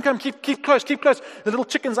 Come, keep close. The little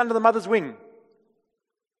chicken's under the mother's wing.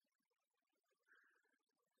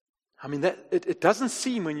 I mean, it doesn't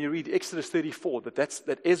seem when you read Exodus 34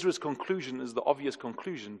 that Ezra's conclusion is the obvious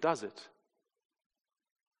conclusion, does it?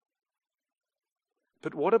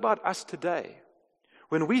 But what about us today?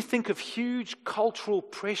 When we think of huge cultural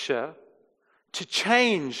pressure to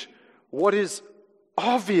change what is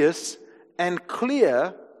obvious and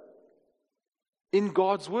clear in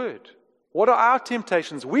God's Word, what are our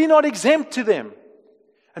temptations? We're not exempt to them.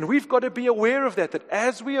 And we've got to be aware of that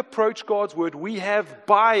as we approach God's Word, we have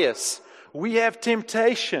bias, we have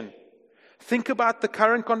temptation. Think about the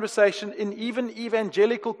current conversation in even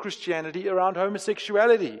evangelical Christianity around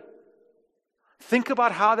homosexuality. Think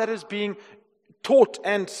about how that is being taught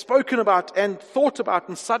and spoken about and thought about,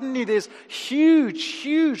 and suddenly there's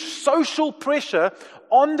huge social pressure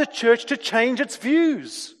on the church to change its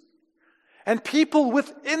views. And people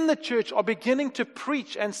within the church are beginning to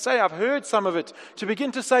preach and say, I've heard some of it, to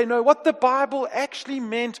begin to say, no, what the Bible actually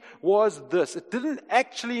meant was this. It didn't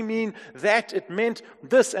actually mean that, it meant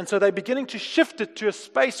this. And so they're beginning to shift it to a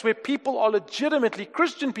space where people are legitimately,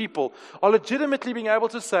 Christian people, are legitimately being able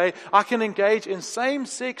to say, I can engage in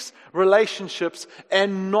same-sex relationships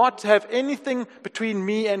and not have anything between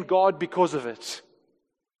me and God because of it.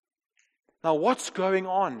 Now, what's going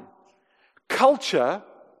on? Culture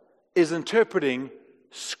is interpreting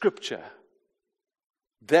Scripture.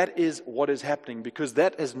 That is what is happening, because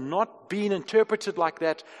that has not been interpreted like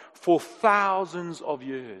that for thousands of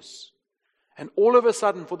years. And all of a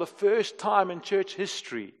sudden, for the first time in church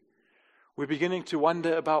history, we're beginning to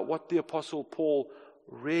wonder about what the Apostle Paul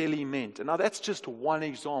really meant. And now that's just one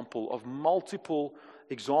example of multiple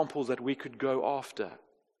examples that we could go after.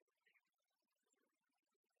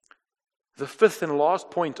 The fifth and last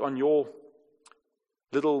point on your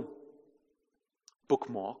little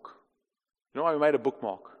bookmark. You know why we made a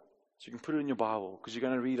bookmark? So you can put it in your Bible, because you're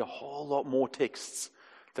going to read a whole lot more texts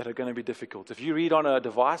that are going to be difficult. If you read on a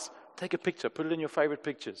device, take a picture, put it in your favorite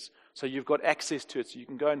pictures, so you've got access to it, so you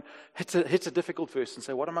can go and hit a difficult verse and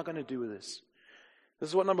say, what am I going to do with this? This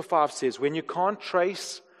is what number 5 says. When you can't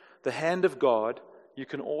trace the hand of God, you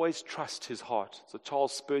can always trust His heart. It's a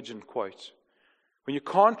Charles Spurgeon quote. When you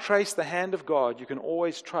can't trace the hand of God, you can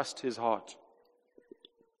always trust His heart.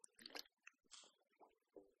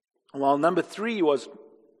 While number 3 was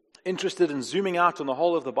interested in zooming out on the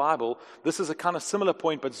whole of the Bible, this is a kind of similar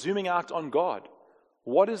point, but zooming out on God.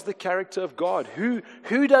 What is the character of God? Who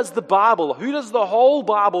does the Bible, who does the whole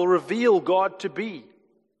Bible reveal God to be?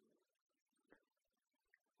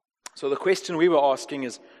 So the question we were asking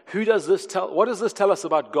is, what does this tell us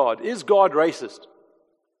about God? Is God racist?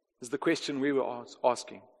 Is the question we were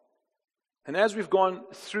asking. And as we've gone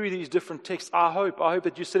through these different texts, I hope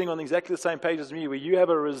that you're sitting on exactly the same page as me, where you have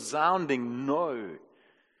a resounding no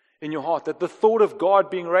in your heart, that the thought of God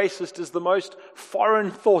being racist is the most foreign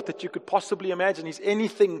thought that you could possibly imagine. He's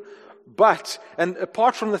anything but. And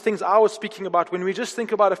apart from the things I was speaking about, when we just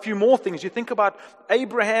think about a few more things, you think about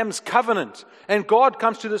Abraham's covenant, and God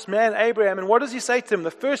comes to this man, Abraham, and what does He say to him? The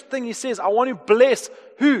first thing He says, I want to bless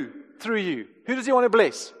who through you? Who does He want to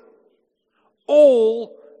bless?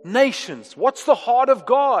 All nations. What's the heart of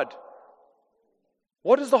God?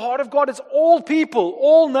 What is the heart of God? It's all people,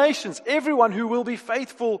 all nations, everyone who will be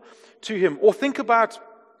faithful to Him. Or think about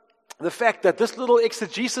the fact that this little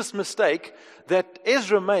exegesis mistake that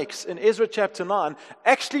Ezra makes in Ezra chapter 9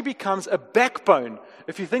 actually becomes a backbone,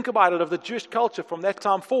 if you think about it, of the Jewish culture from that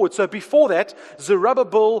time forward. So before that,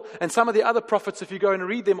 Zerubbabel and some of the other prophets, if you go and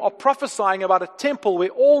read them, are prophesying about a temple where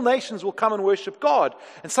all nations will come and worship God.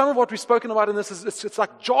 And some of what we've spoken about in this is it's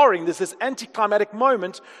like jarring. There's this anticlimactic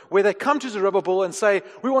moment where they come to Zerubbabel and say,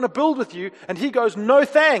 we want to build with you. And he goes, no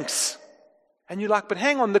thanks. And you're like, but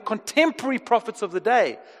hang on, the contemporary prophets of the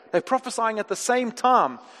day, they're prophesying at the same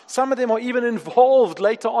time. Some of them are even involved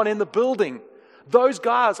later on in the building. Those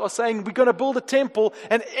guys are saying, we're going to build a temple,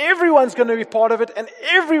 and everyone's going to be part of it, and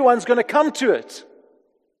everyone's going to come to it.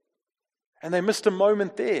 And they missed a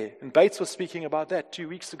moment there. And Bates was speaking about that 2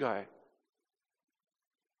 weeks ago.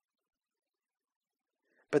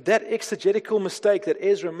 But that exegetical mistake that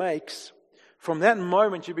Ezra makes, from that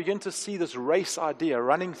moment you begin to see this race idea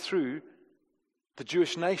running through the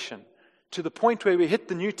Jewish nation, to the point where we hit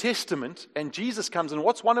the New Testament and Jesus comes in.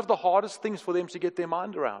 What's one of the hardest things for them to get their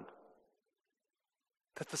mind around?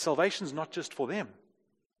 That the salvation's not just for them.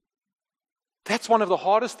 That's one of the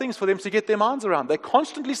hardest things for them to get their minds around. They're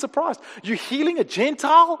constantly surprised. You're healing a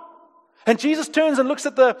Gentile? And Jesus turns and looks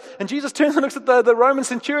at the Roman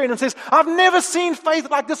centurion and says, I've never seen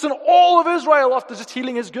faith like this in all of Israel after just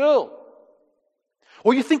healing his girl.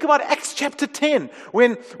 Or you think about Acts chapter 10,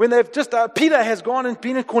 when they've just, Peter has gone and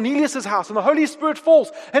been in Cornelius' house, and the Holy Spirit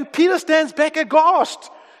falls, and Peter stands back aghast.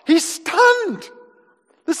 He's stunned.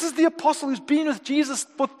 This is the apostle who's been with Jesus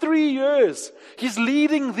for 3 years. He's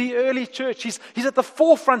leading the early church. He's at the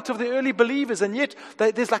forefront of the early believers, and yet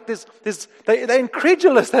they're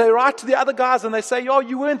incredulous. They write to the other guys and they say, "Oh,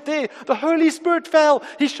 you weren't there. The Holy Spirit fell.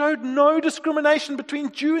 He showed no discrimination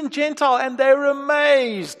between Jew and Gentile," and they're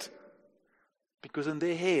amazed. Because in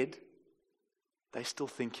their head, they're still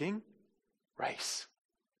thinking race,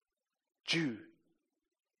 Jew.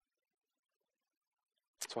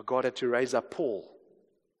 That's why God had to raise up Paul.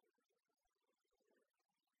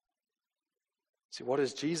 See, what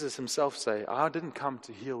does Jesus himself say? "I didn't come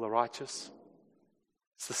to heal the righteous.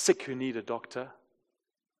 It's the sick who need a doctor.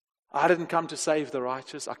 I didn't come to save the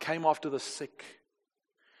righteous. I came after the sick."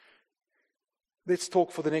 Let's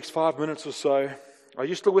talk for the next 5 minutes or so. Are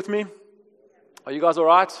you still with me? Are you guys all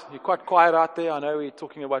right? You're quite quiet out there. I know we're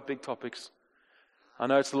talking about big topics. I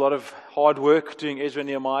know it's a lot of hard work doing Ezra and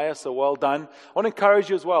Nehemiah, so well done. I want to encourage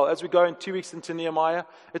you as well, as we go in 2 weeks into Nehemiah,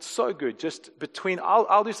 it's so good. Just between,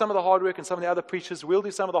 I'll do some of the hard work and some of the other preachers, we'll do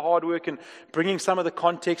some of the hard work and bringing some of the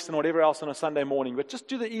context and whatever else on a Sunday morning. But just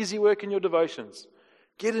do the easy work in your devotions.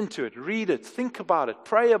 Get into it, read it, think about it,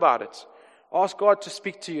 pray about it. Ask God to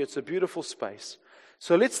speak to you. It's a beautiful space.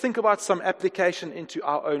 So let's think about some application into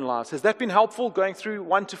our own lives. Has that been helpful, going through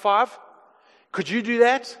 1 to 5? Could you do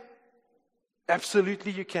that?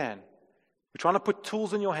 Absolutely you can. We're trying to put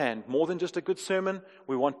tools in your hand. More than just a good sermon,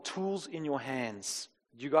 we want tools in your hands.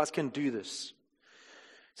 You guys can do this.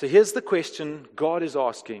 So here's the question God is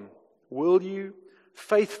asking. Will you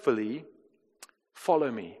faithfully follow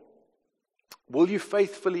me? Will you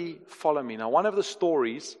faithfully follow me? Now, one of the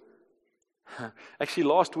stories, actually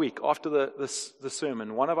last week after the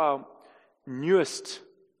sermon, one of our newest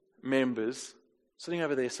members, sitting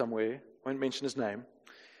over there somewhere, won't mention his name,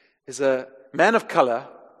 is a man of color.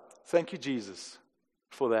 Thank you, Jesus,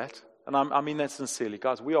 for that. And I mean that sincerely.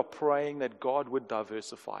 Guys, we are praying that God would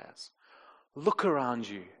diversify us. Look around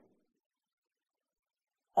you.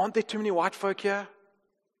 Aren't there too many white folk here?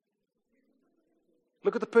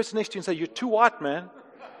 Look at the person next to you and say, "You're too white, man.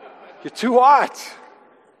 You're too white.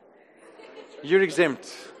 You're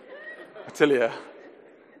exempt." I tell you.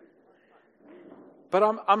 But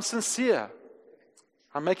I'm sincere.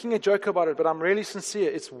 I'm making a joke about it, but I'm really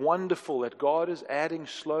sincere. It's wonderful that God is adding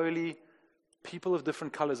slowly people of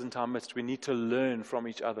different colors into our midst. We need to learn from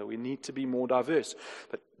each other. We need to be more diverse.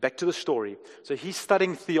 But back to the story. So he's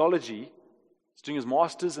studying theology. He's doing his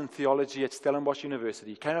master's in theology at Stellenbosch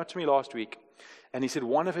University. He came up to me last week, and he said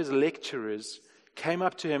one of his lecturers came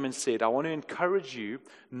up to him and said, "I want to encourage you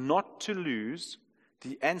not to lose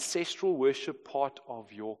the ancestral worship part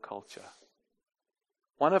of your culture."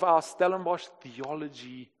 One of our Stellenbosch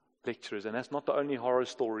theology lecturers, and that's not the only horror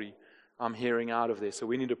story I'm hearing out of there. So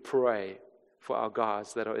we need to pray for our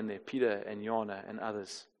guys that are in there, Peter and Jana and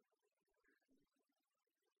others.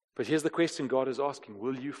 But here's the question God is asking: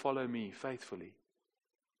 will you follow me faithfully?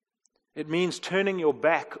 It means turning your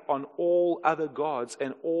back on all other gods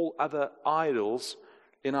and all other idols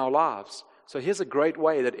in our lives. So here's a great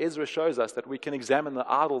way that Ezra shows us that we can examine the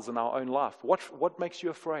idols in our own life. What makes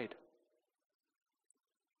you afraid?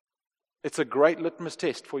 It's a great litmus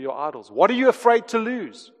test for your idols. What are you afraid to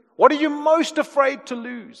lose? What are you most afraid to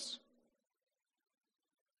lose?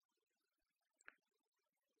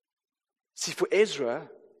 See, for Ezra,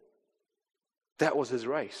 that was his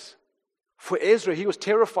race. For Ezra, he was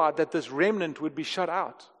terrified that this remnant would be shut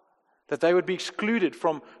out, that they would be excluded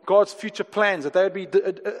from God's future plans, that they would be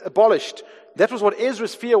abolished. That was what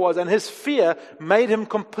Ezra's fear was, and his fear made him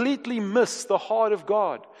completely miss the heart of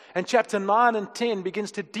God. And chapter 9 and 10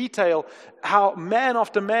 begins to detail how man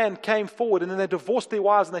after man came forward, and then they divorced their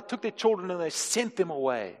wives, and they took their children, and they sent them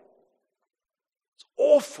away. It's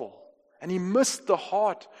awful. And he missed the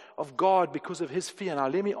heart of God because of his fear. Now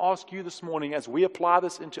let me ask you this morning, as we apply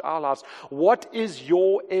this into our lives, what is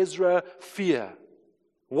your Ezra fear?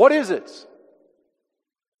 What is it?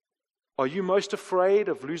 Are you most afraid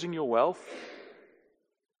of losing your wealth?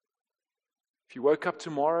 If you woke up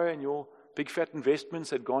tomorrow and your big fat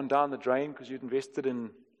investments had gone down the drain because you'd invested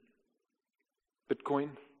in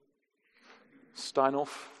Bitcoin,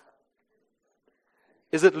 Steinhoff.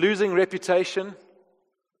 Is it losing reputation?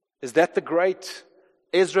 Is that the great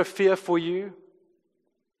Ezra fear for you?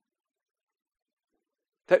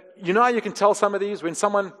 That, you know how you can tell some of these when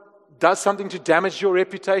someone does something to damage your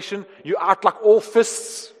reputation, you're out like all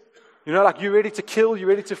fists. You know, like you're ready to kill, you're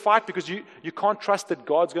ready to fight because you can't trust that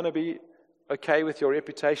God's going to be okay with your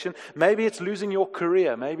reputation. Maybe it's losing your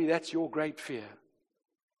career. Maybe that's your great fear.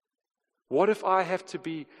 What if I have to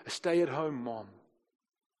be a stay-at-home mom?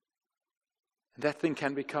 And that thing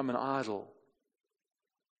can become an idol.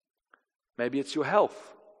 Maybe it's your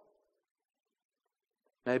health.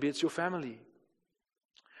 Maybe it's your family.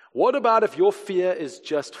 What about if your fear is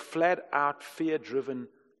just flat out fear-driven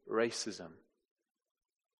racism?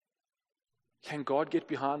 Can God get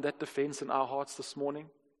behind that defense in our hearts this morning?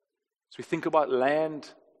 As we think about land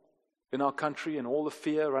in our country and all the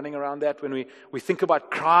fear running around that, when we think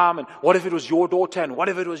about crime and what if it was your daughter and what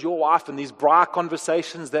if it was your wife, and these bright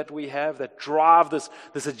conversations that we have that drive this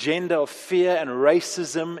agenda of fear and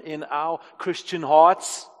racism in our Christian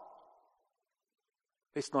hearts,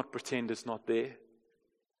 let's not pretend it's not there.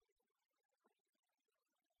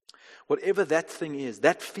 Whatever that thing is,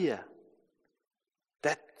 that fear,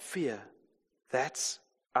 that's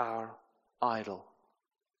our idol.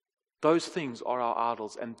 Those things are our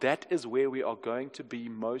idols, and that is where we are going to be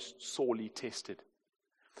most sorely tested.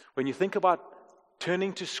 When you think about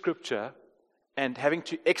turning to Scripture and having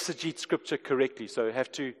to exegete Scripture correctly, so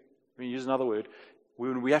let me use another word,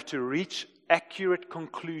 when we have to reach accurate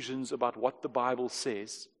conclusions about what the Bible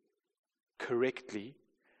says correctly,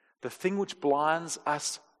 the thing which blinds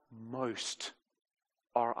us most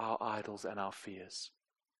are our idols and our fears.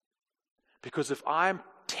 Because if I'm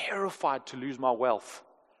terrified to lose my wealth,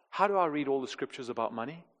 how do I read all the scriptures about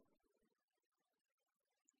money?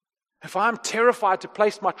 If I'm terrified to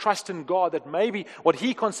place my trust in God, that maybe what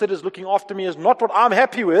He considers looking after me is not what I'm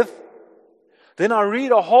happy with, then I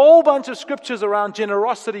read a whole bunch of scriptures around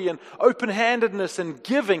generosity and open-handedness and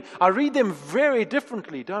giving. I read them very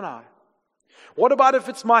differently, don't I? What about if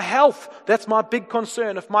it's my health? That's my big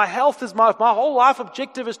concern. If my health is my whole life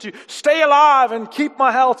objective is to stay alive and keep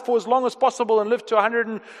my health for as long as possible and live to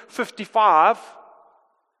 155,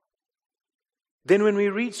 then when we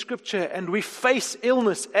read Scripture and we face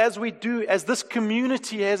illness as we do, as this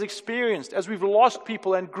community has experienced, as we've lost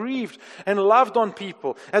people and grieved and loved on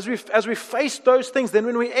people, as we face those things, then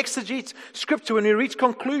when we exegete Scripture, when we reach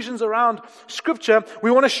conclusions around Scripture, we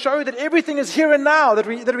want to show that everything is here and now, that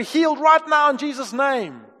we're healed right now in Jesus'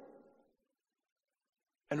 name.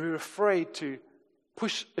 And we're afraid to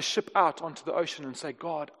push a ship out onto the ocean and say,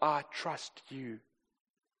 God, I trust you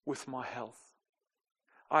with my health.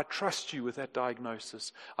 I trust you with that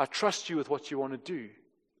diagnosis. I trust you with what you want to do.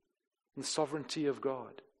 The sovereignty of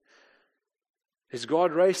God. Is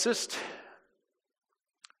God racist?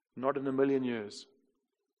 Not in a million years.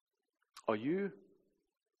 Are you?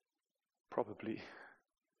 Probably.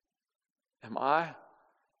 Am I?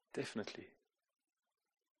 Definitely.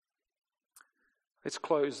 Let's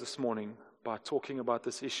close this morning by talking about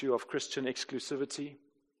this issue of Christian exclusivity.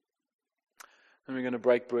 And we're going to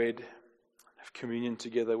break bread, have communion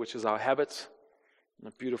together, which is our habit, and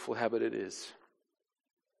a beautiful habit it is.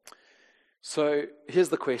 So here's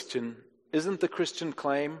the question. Isn't the Christian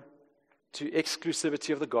claim to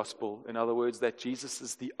exclusivity of the gospel, in other words, that Jesus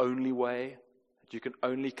is the only way, that you can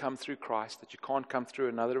only come through Christ, that you can't come through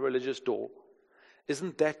another religious door,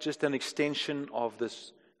 isn't that just an extension of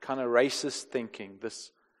this kind of racist thinking,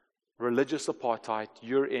 this religious apartheid?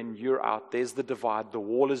 You're in, you're out. There's the divide. The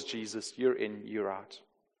wall is Jesus. You're in, you're out.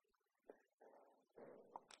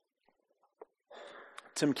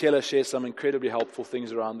 Tim Keller shares some incredibly helpful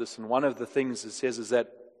things around this, and one of the things it says is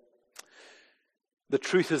that the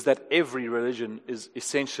truth is that every religion is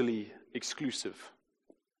essentially exclusive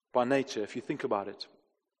by nature, if you think about it.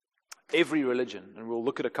 Every religion, and we'll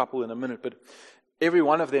look at a couple in a minute, but every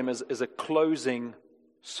one of them is a closing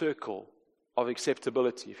circle of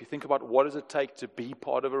acceptability. If you think about what does it take to be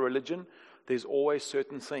part of a religion, there's always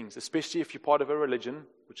certain things, especially if you're part of a religion,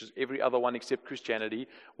 which is every other one except Christianity,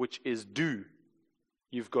 which is do.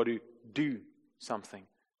 You've got to do something.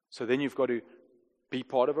 So then you've got to be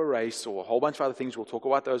part of a race or a whole bunch of other things. We'll talk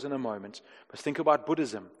about those in a moment. But think about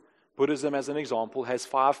Buddhism. Buddhism, as an example, has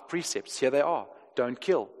 5 precepts. Here they are. Don't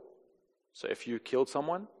kill. So if you killed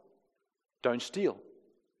someone, don't steal.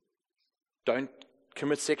 Don't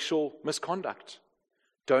commit sexual misconduct.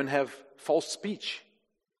 Don't have false speech.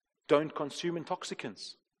 Don't consume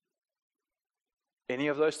intoxicants. Any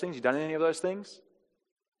of those things? You done any of those things?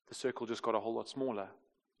 The circle just got a whole lot smaller.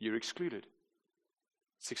 You're excluded.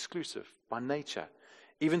 It's exclusive by nature.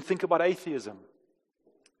 Even think about atheism.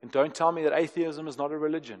 And don't tell me that atheism is not a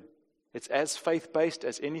religion. It's as faith-based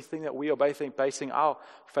as anything that we are basing our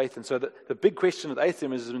faith in. So the big question with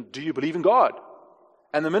atheism is, do you believe in God?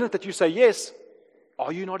 And the minute that you say yes,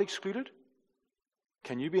 are you not excluded?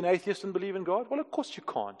 Can you be an atheist and believe in God? Well, of course you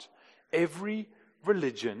can't. Every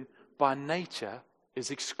religion by nature is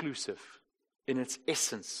exclusive in its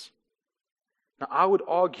essence. Now, I would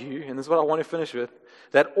argue, and this is what I want to finish with,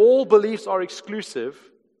 that all beliefs are exclusive,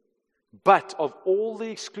 but of all the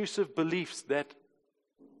exclusive beliefs that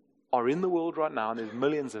are in the world right now, and there's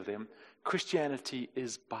millions of them, Christianity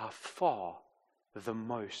is by far the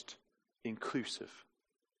most inclusive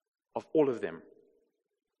of all of them.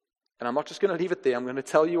 And I'm not just going to leave it there. I'm going to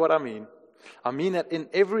tell you what I mean. I mean that in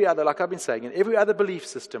every other, like I've been saying, in every other belief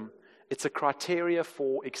system, it's a criteria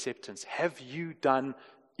for acceptance. Have you done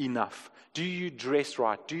enough? Do you dress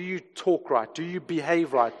right? Do you talk right? Do you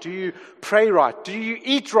behave right? Do you pray right? Do you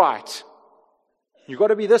eat right? You've got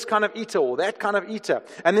to be this kind of eater or that kind of eater.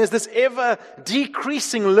 And there's this ever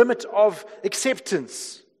decreasing limit of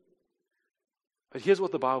acceptance. But here's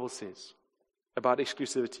what the Bible says about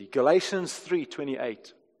exclusivity. Galatians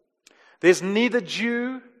 3:28. There's neither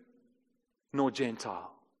Jew nor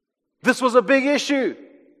Gentile. This was a big issue.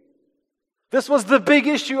 This was the big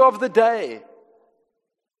issue of the day.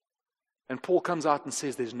 And Paul comes out and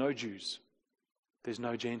says there's no Jews. There's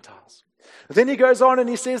no Gentiles. And then he goes on and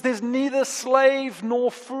he says there's neither slave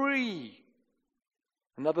nor free.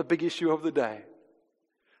 Another big issue of the day.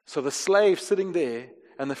 So the slave sitting there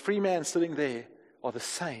and the free man sitting there are the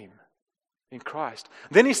same in Christ.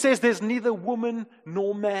 Then he says there's neither woman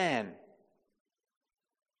nor man.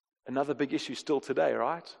 Another big issue still today,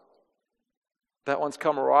 right? That one's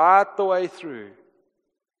come right the way through.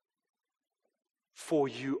 For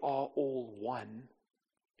you are all one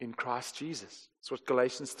in Christ Jesus. That's what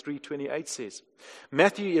Galatians 3:28 says.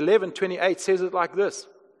 Matthew 11:28 says it like this.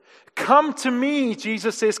 Come to me,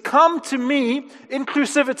 Jesus says, come to me,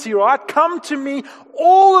 inclusivity, right? Come to me,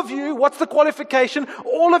 all of you, what's the qualification?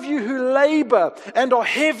 All of you who labor and are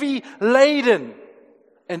heavy laden,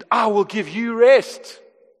 and I will give you rest.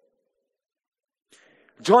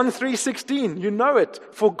 John 3:16, you know it.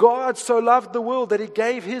 For God so loved the world that He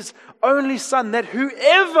gave His only Son, that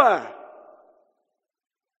whoever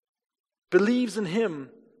believes in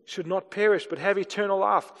Him should not perish, but have eternal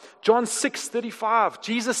life. John 6:35,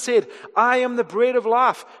 Jesus said, I am the bread of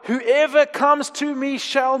life. Whoever comes to me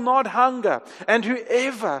shall not hunger, and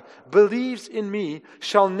whoever believes in me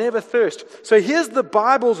shall never thirst. So here's the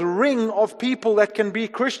Bible's ring of people that can be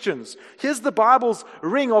Christians. Here's the Bible's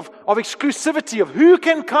ring of exclusivity of who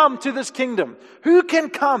can come to this kingdom. Who can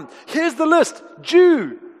come? Here's the list.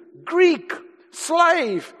 Jew, Greek,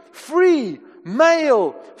 slave, free,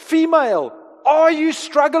 male, female. Are you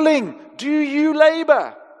struggling? Do you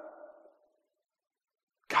labor?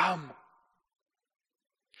 Come.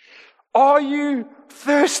 Are you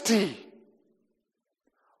thirsty?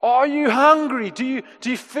 Are you hungry? Do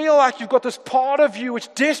you feel like you've got this part of you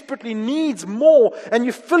which desperately needs more, and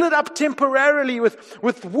you fill it up temporarily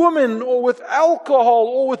with women or with alcohol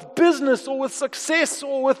or with business or with success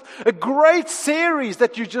or with a great series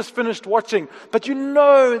that you just finished watching, but you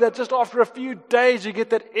know that just after a few days you get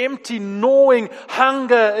that empty, gnawing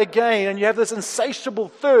hunger again, and you have this insatiable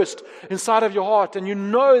thirst inside of your heart, and you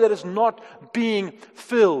know that it's not being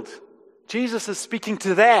filled. Jesus is speaking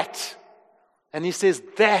to that. And He says,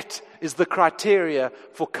 that is the criteria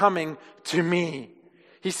for coming to me.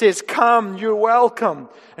 He says, come, you're welcome.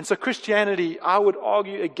 And so Christianity, I would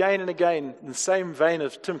argue again and again, in the same vein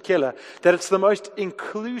as Tim Keller, that it's the most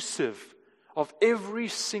inclusive of every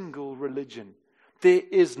single religion. There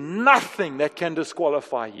is nothing that can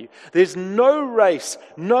disqualify you. There's no race,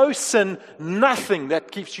 no sin, nothing that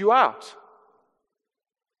keeps you out.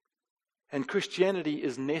 And Christianity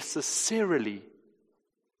is necessarily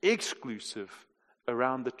exclusive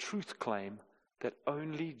around the truth claim that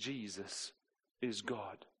only Jesus is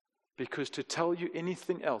God. Because to tell you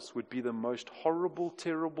anything else would be the most horrible,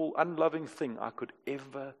 terrible, unloving thing I could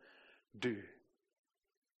ever do.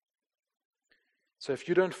 So if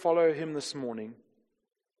you don't follow Him this morning,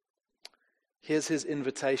 here's His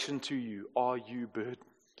invitation to you. Are you burdened?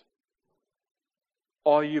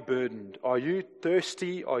 Are you burdened? Are you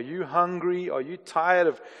thirsty? Are you hungry? Are you tired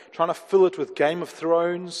of trying to fill it with Game of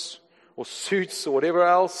Thrones or Suits or whatever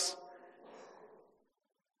else?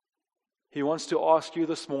 He wants to ask you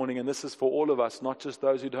this morning, and this is for all of us, not just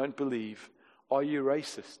those who don't believe, are you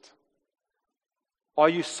racist? Are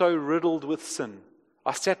you so riddled with sin?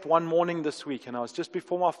 I sat one morning this week and I was just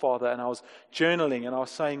before my Father and I was journaling and I was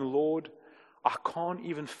saying, Lord, I can't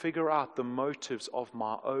even figure out the motives of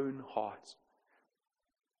my own heart.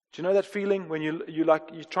 Do you know that feeling when you're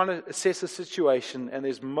trying to assess a situation and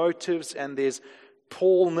there's motives and there's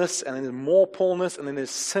Paulness and then there's more Paulness and then there's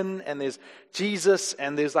sin and there's Jesus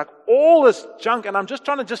and there's like all this junk and I'm just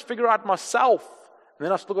trying to figure out myself and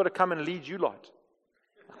then I've still got to come and lead you lot.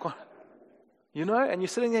 You know, and you're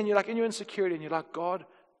sitting there and you're like in your insecurity and you're like, God,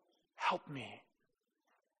 help me.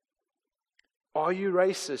 Are you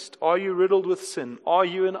racist? Are you riddled with sin? Are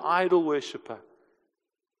you an idol worshiper?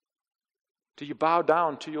 Do you bow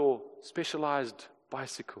down to your specialized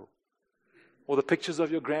bicycle or the pictures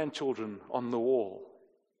of your grandchildren on the wall?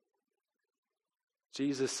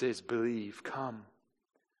 Jesus says, believe, come.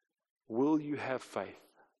 Will you have faith?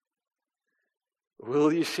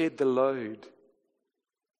 Will you shed the load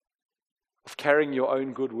of carrying your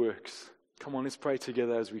own good works? Come on, let's pray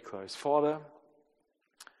together as we close. Father,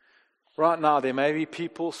 right now there may be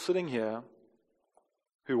people sitting here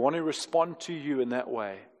who want to respond to you in that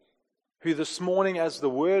way, who this morning as the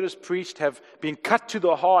word is preached have been cut to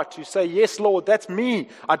the heart to say, yes, Lord, that's me.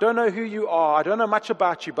 I don't know who you are. I don't know much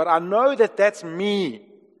about you, but I know that that's me.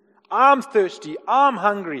 I'm thirsty. I'm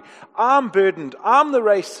hungry. I'm burdened. I'm the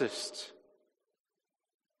racist.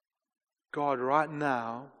 God, right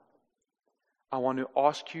now, I want to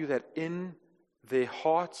ask you that in their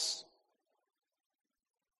hearts,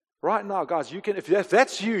 right now, guys, you can, if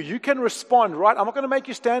that's you, you can respond, right? I'm not going to make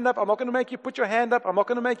you stand up. I'm not going to make you put your hand up. I'm not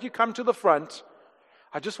going to make you come to the front.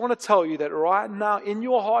 I just want to tell you that right now, in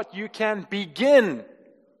your heart, you can begin.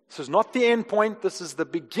 This is not the end point. This is the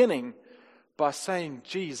beginning by saying,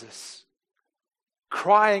 Jesus,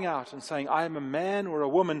 crying out and saying, I am a man or a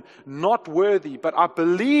woman not worthy, but I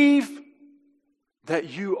believe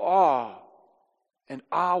that you are, and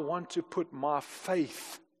I want to put my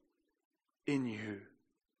faith in you.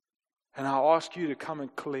 And I ask you to come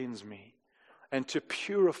and cleanse me and to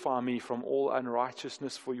purify me from all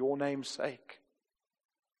unrighteousness for your name's sake.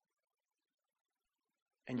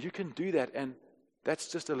 And you can do that, and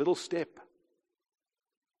that's just a little step.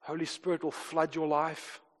 Holy Spirit will flood your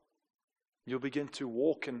life. You'll begin to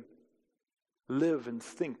walk and live and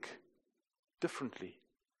think differently.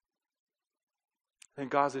 And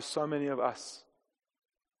guys, there's so many of us,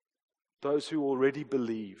 those who already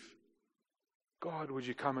believe. God, would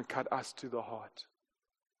you come and cut us to the heart?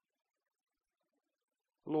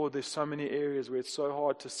 Lord, there's so many areas where it's so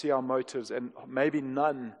hard to see our motives, and maybe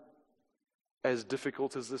none as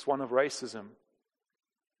difficult as this one of racism.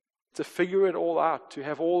 To figure it all out, to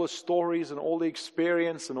have all the stories and all the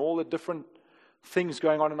experience and all the different things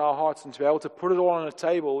going on in our hearts, and to be able to put it all on a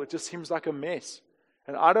table, it just seems like a mess.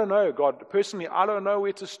 And I don't know, God, personally, I don't know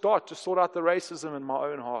where to start to sort out the racism in my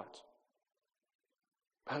own heart.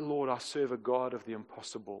 But Lord, I serve a God of the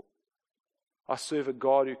impossible. I serve a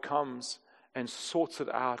God who comes and sorts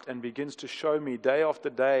it out and begins to show me day after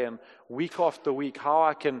day and week after week how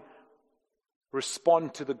I can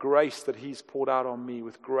respond to the grace that He's poured out on me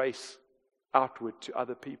with grace outward to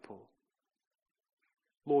other people.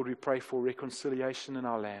 Lord, we pray for reconciliation in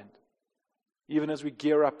our land. Even as we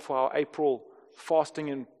gear up for our April fasting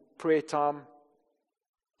and prayer time,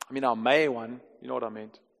 our May one, you know what I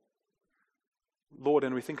meant. Lord,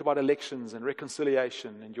 and we think about elections and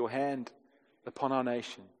reconciliation and your hand upon our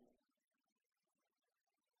nation.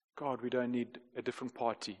 God, we don't need a different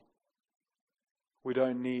party. We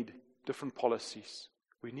don't need different policies.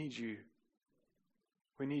 We need you.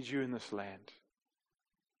 We need you in this land.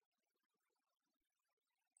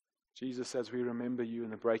 Jesus, as we remember you in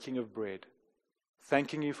the breaking of bread,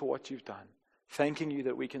 thanking you for what you've done, thanking you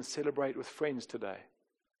that we can celebrate with friends today.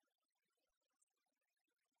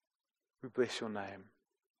 We bless your name.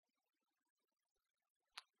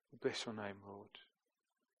 We bless your name, Lord.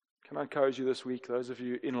 Can I encourage you this week, those of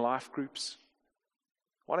you in life groups,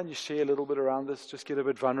 why don't you share a little bit around this? Just get a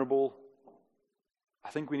bit vulnerable. I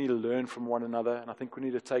think we need to learn from one another, and I think we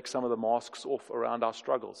need to take some of the masks off around our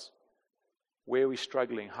struggles. Where are we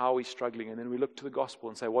struggling? How are we struggling? And then we look to the gospel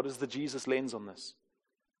and say, what is the Jesus lens on this?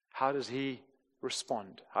 How does He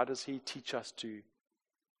respond? How does He teach us to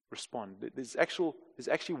respond? There's actual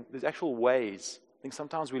ways. I think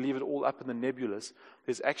sometimes we leave it all up in the nebulous.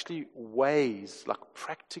 There's actually ways, like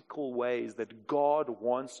practical ways, that God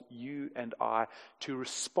wants you and I to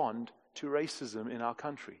respond to racism in our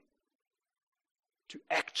country. To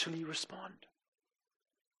actually respond.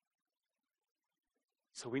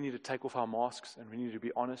 So we need to take off our masks and we need to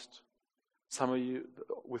be honest. Some of you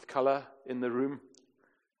with color in the room,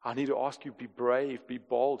 I need to ask you, be brave, be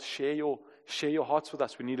bold, share your hearts with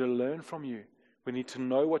us. We need to learn from you. We need to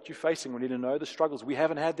know what you're facing. We need to know the struggles. We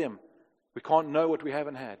haven't had them. We can't know what we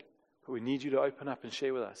haven't had. But we need you to open up and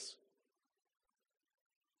share with us.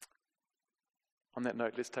 On that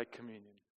note, let's take communion.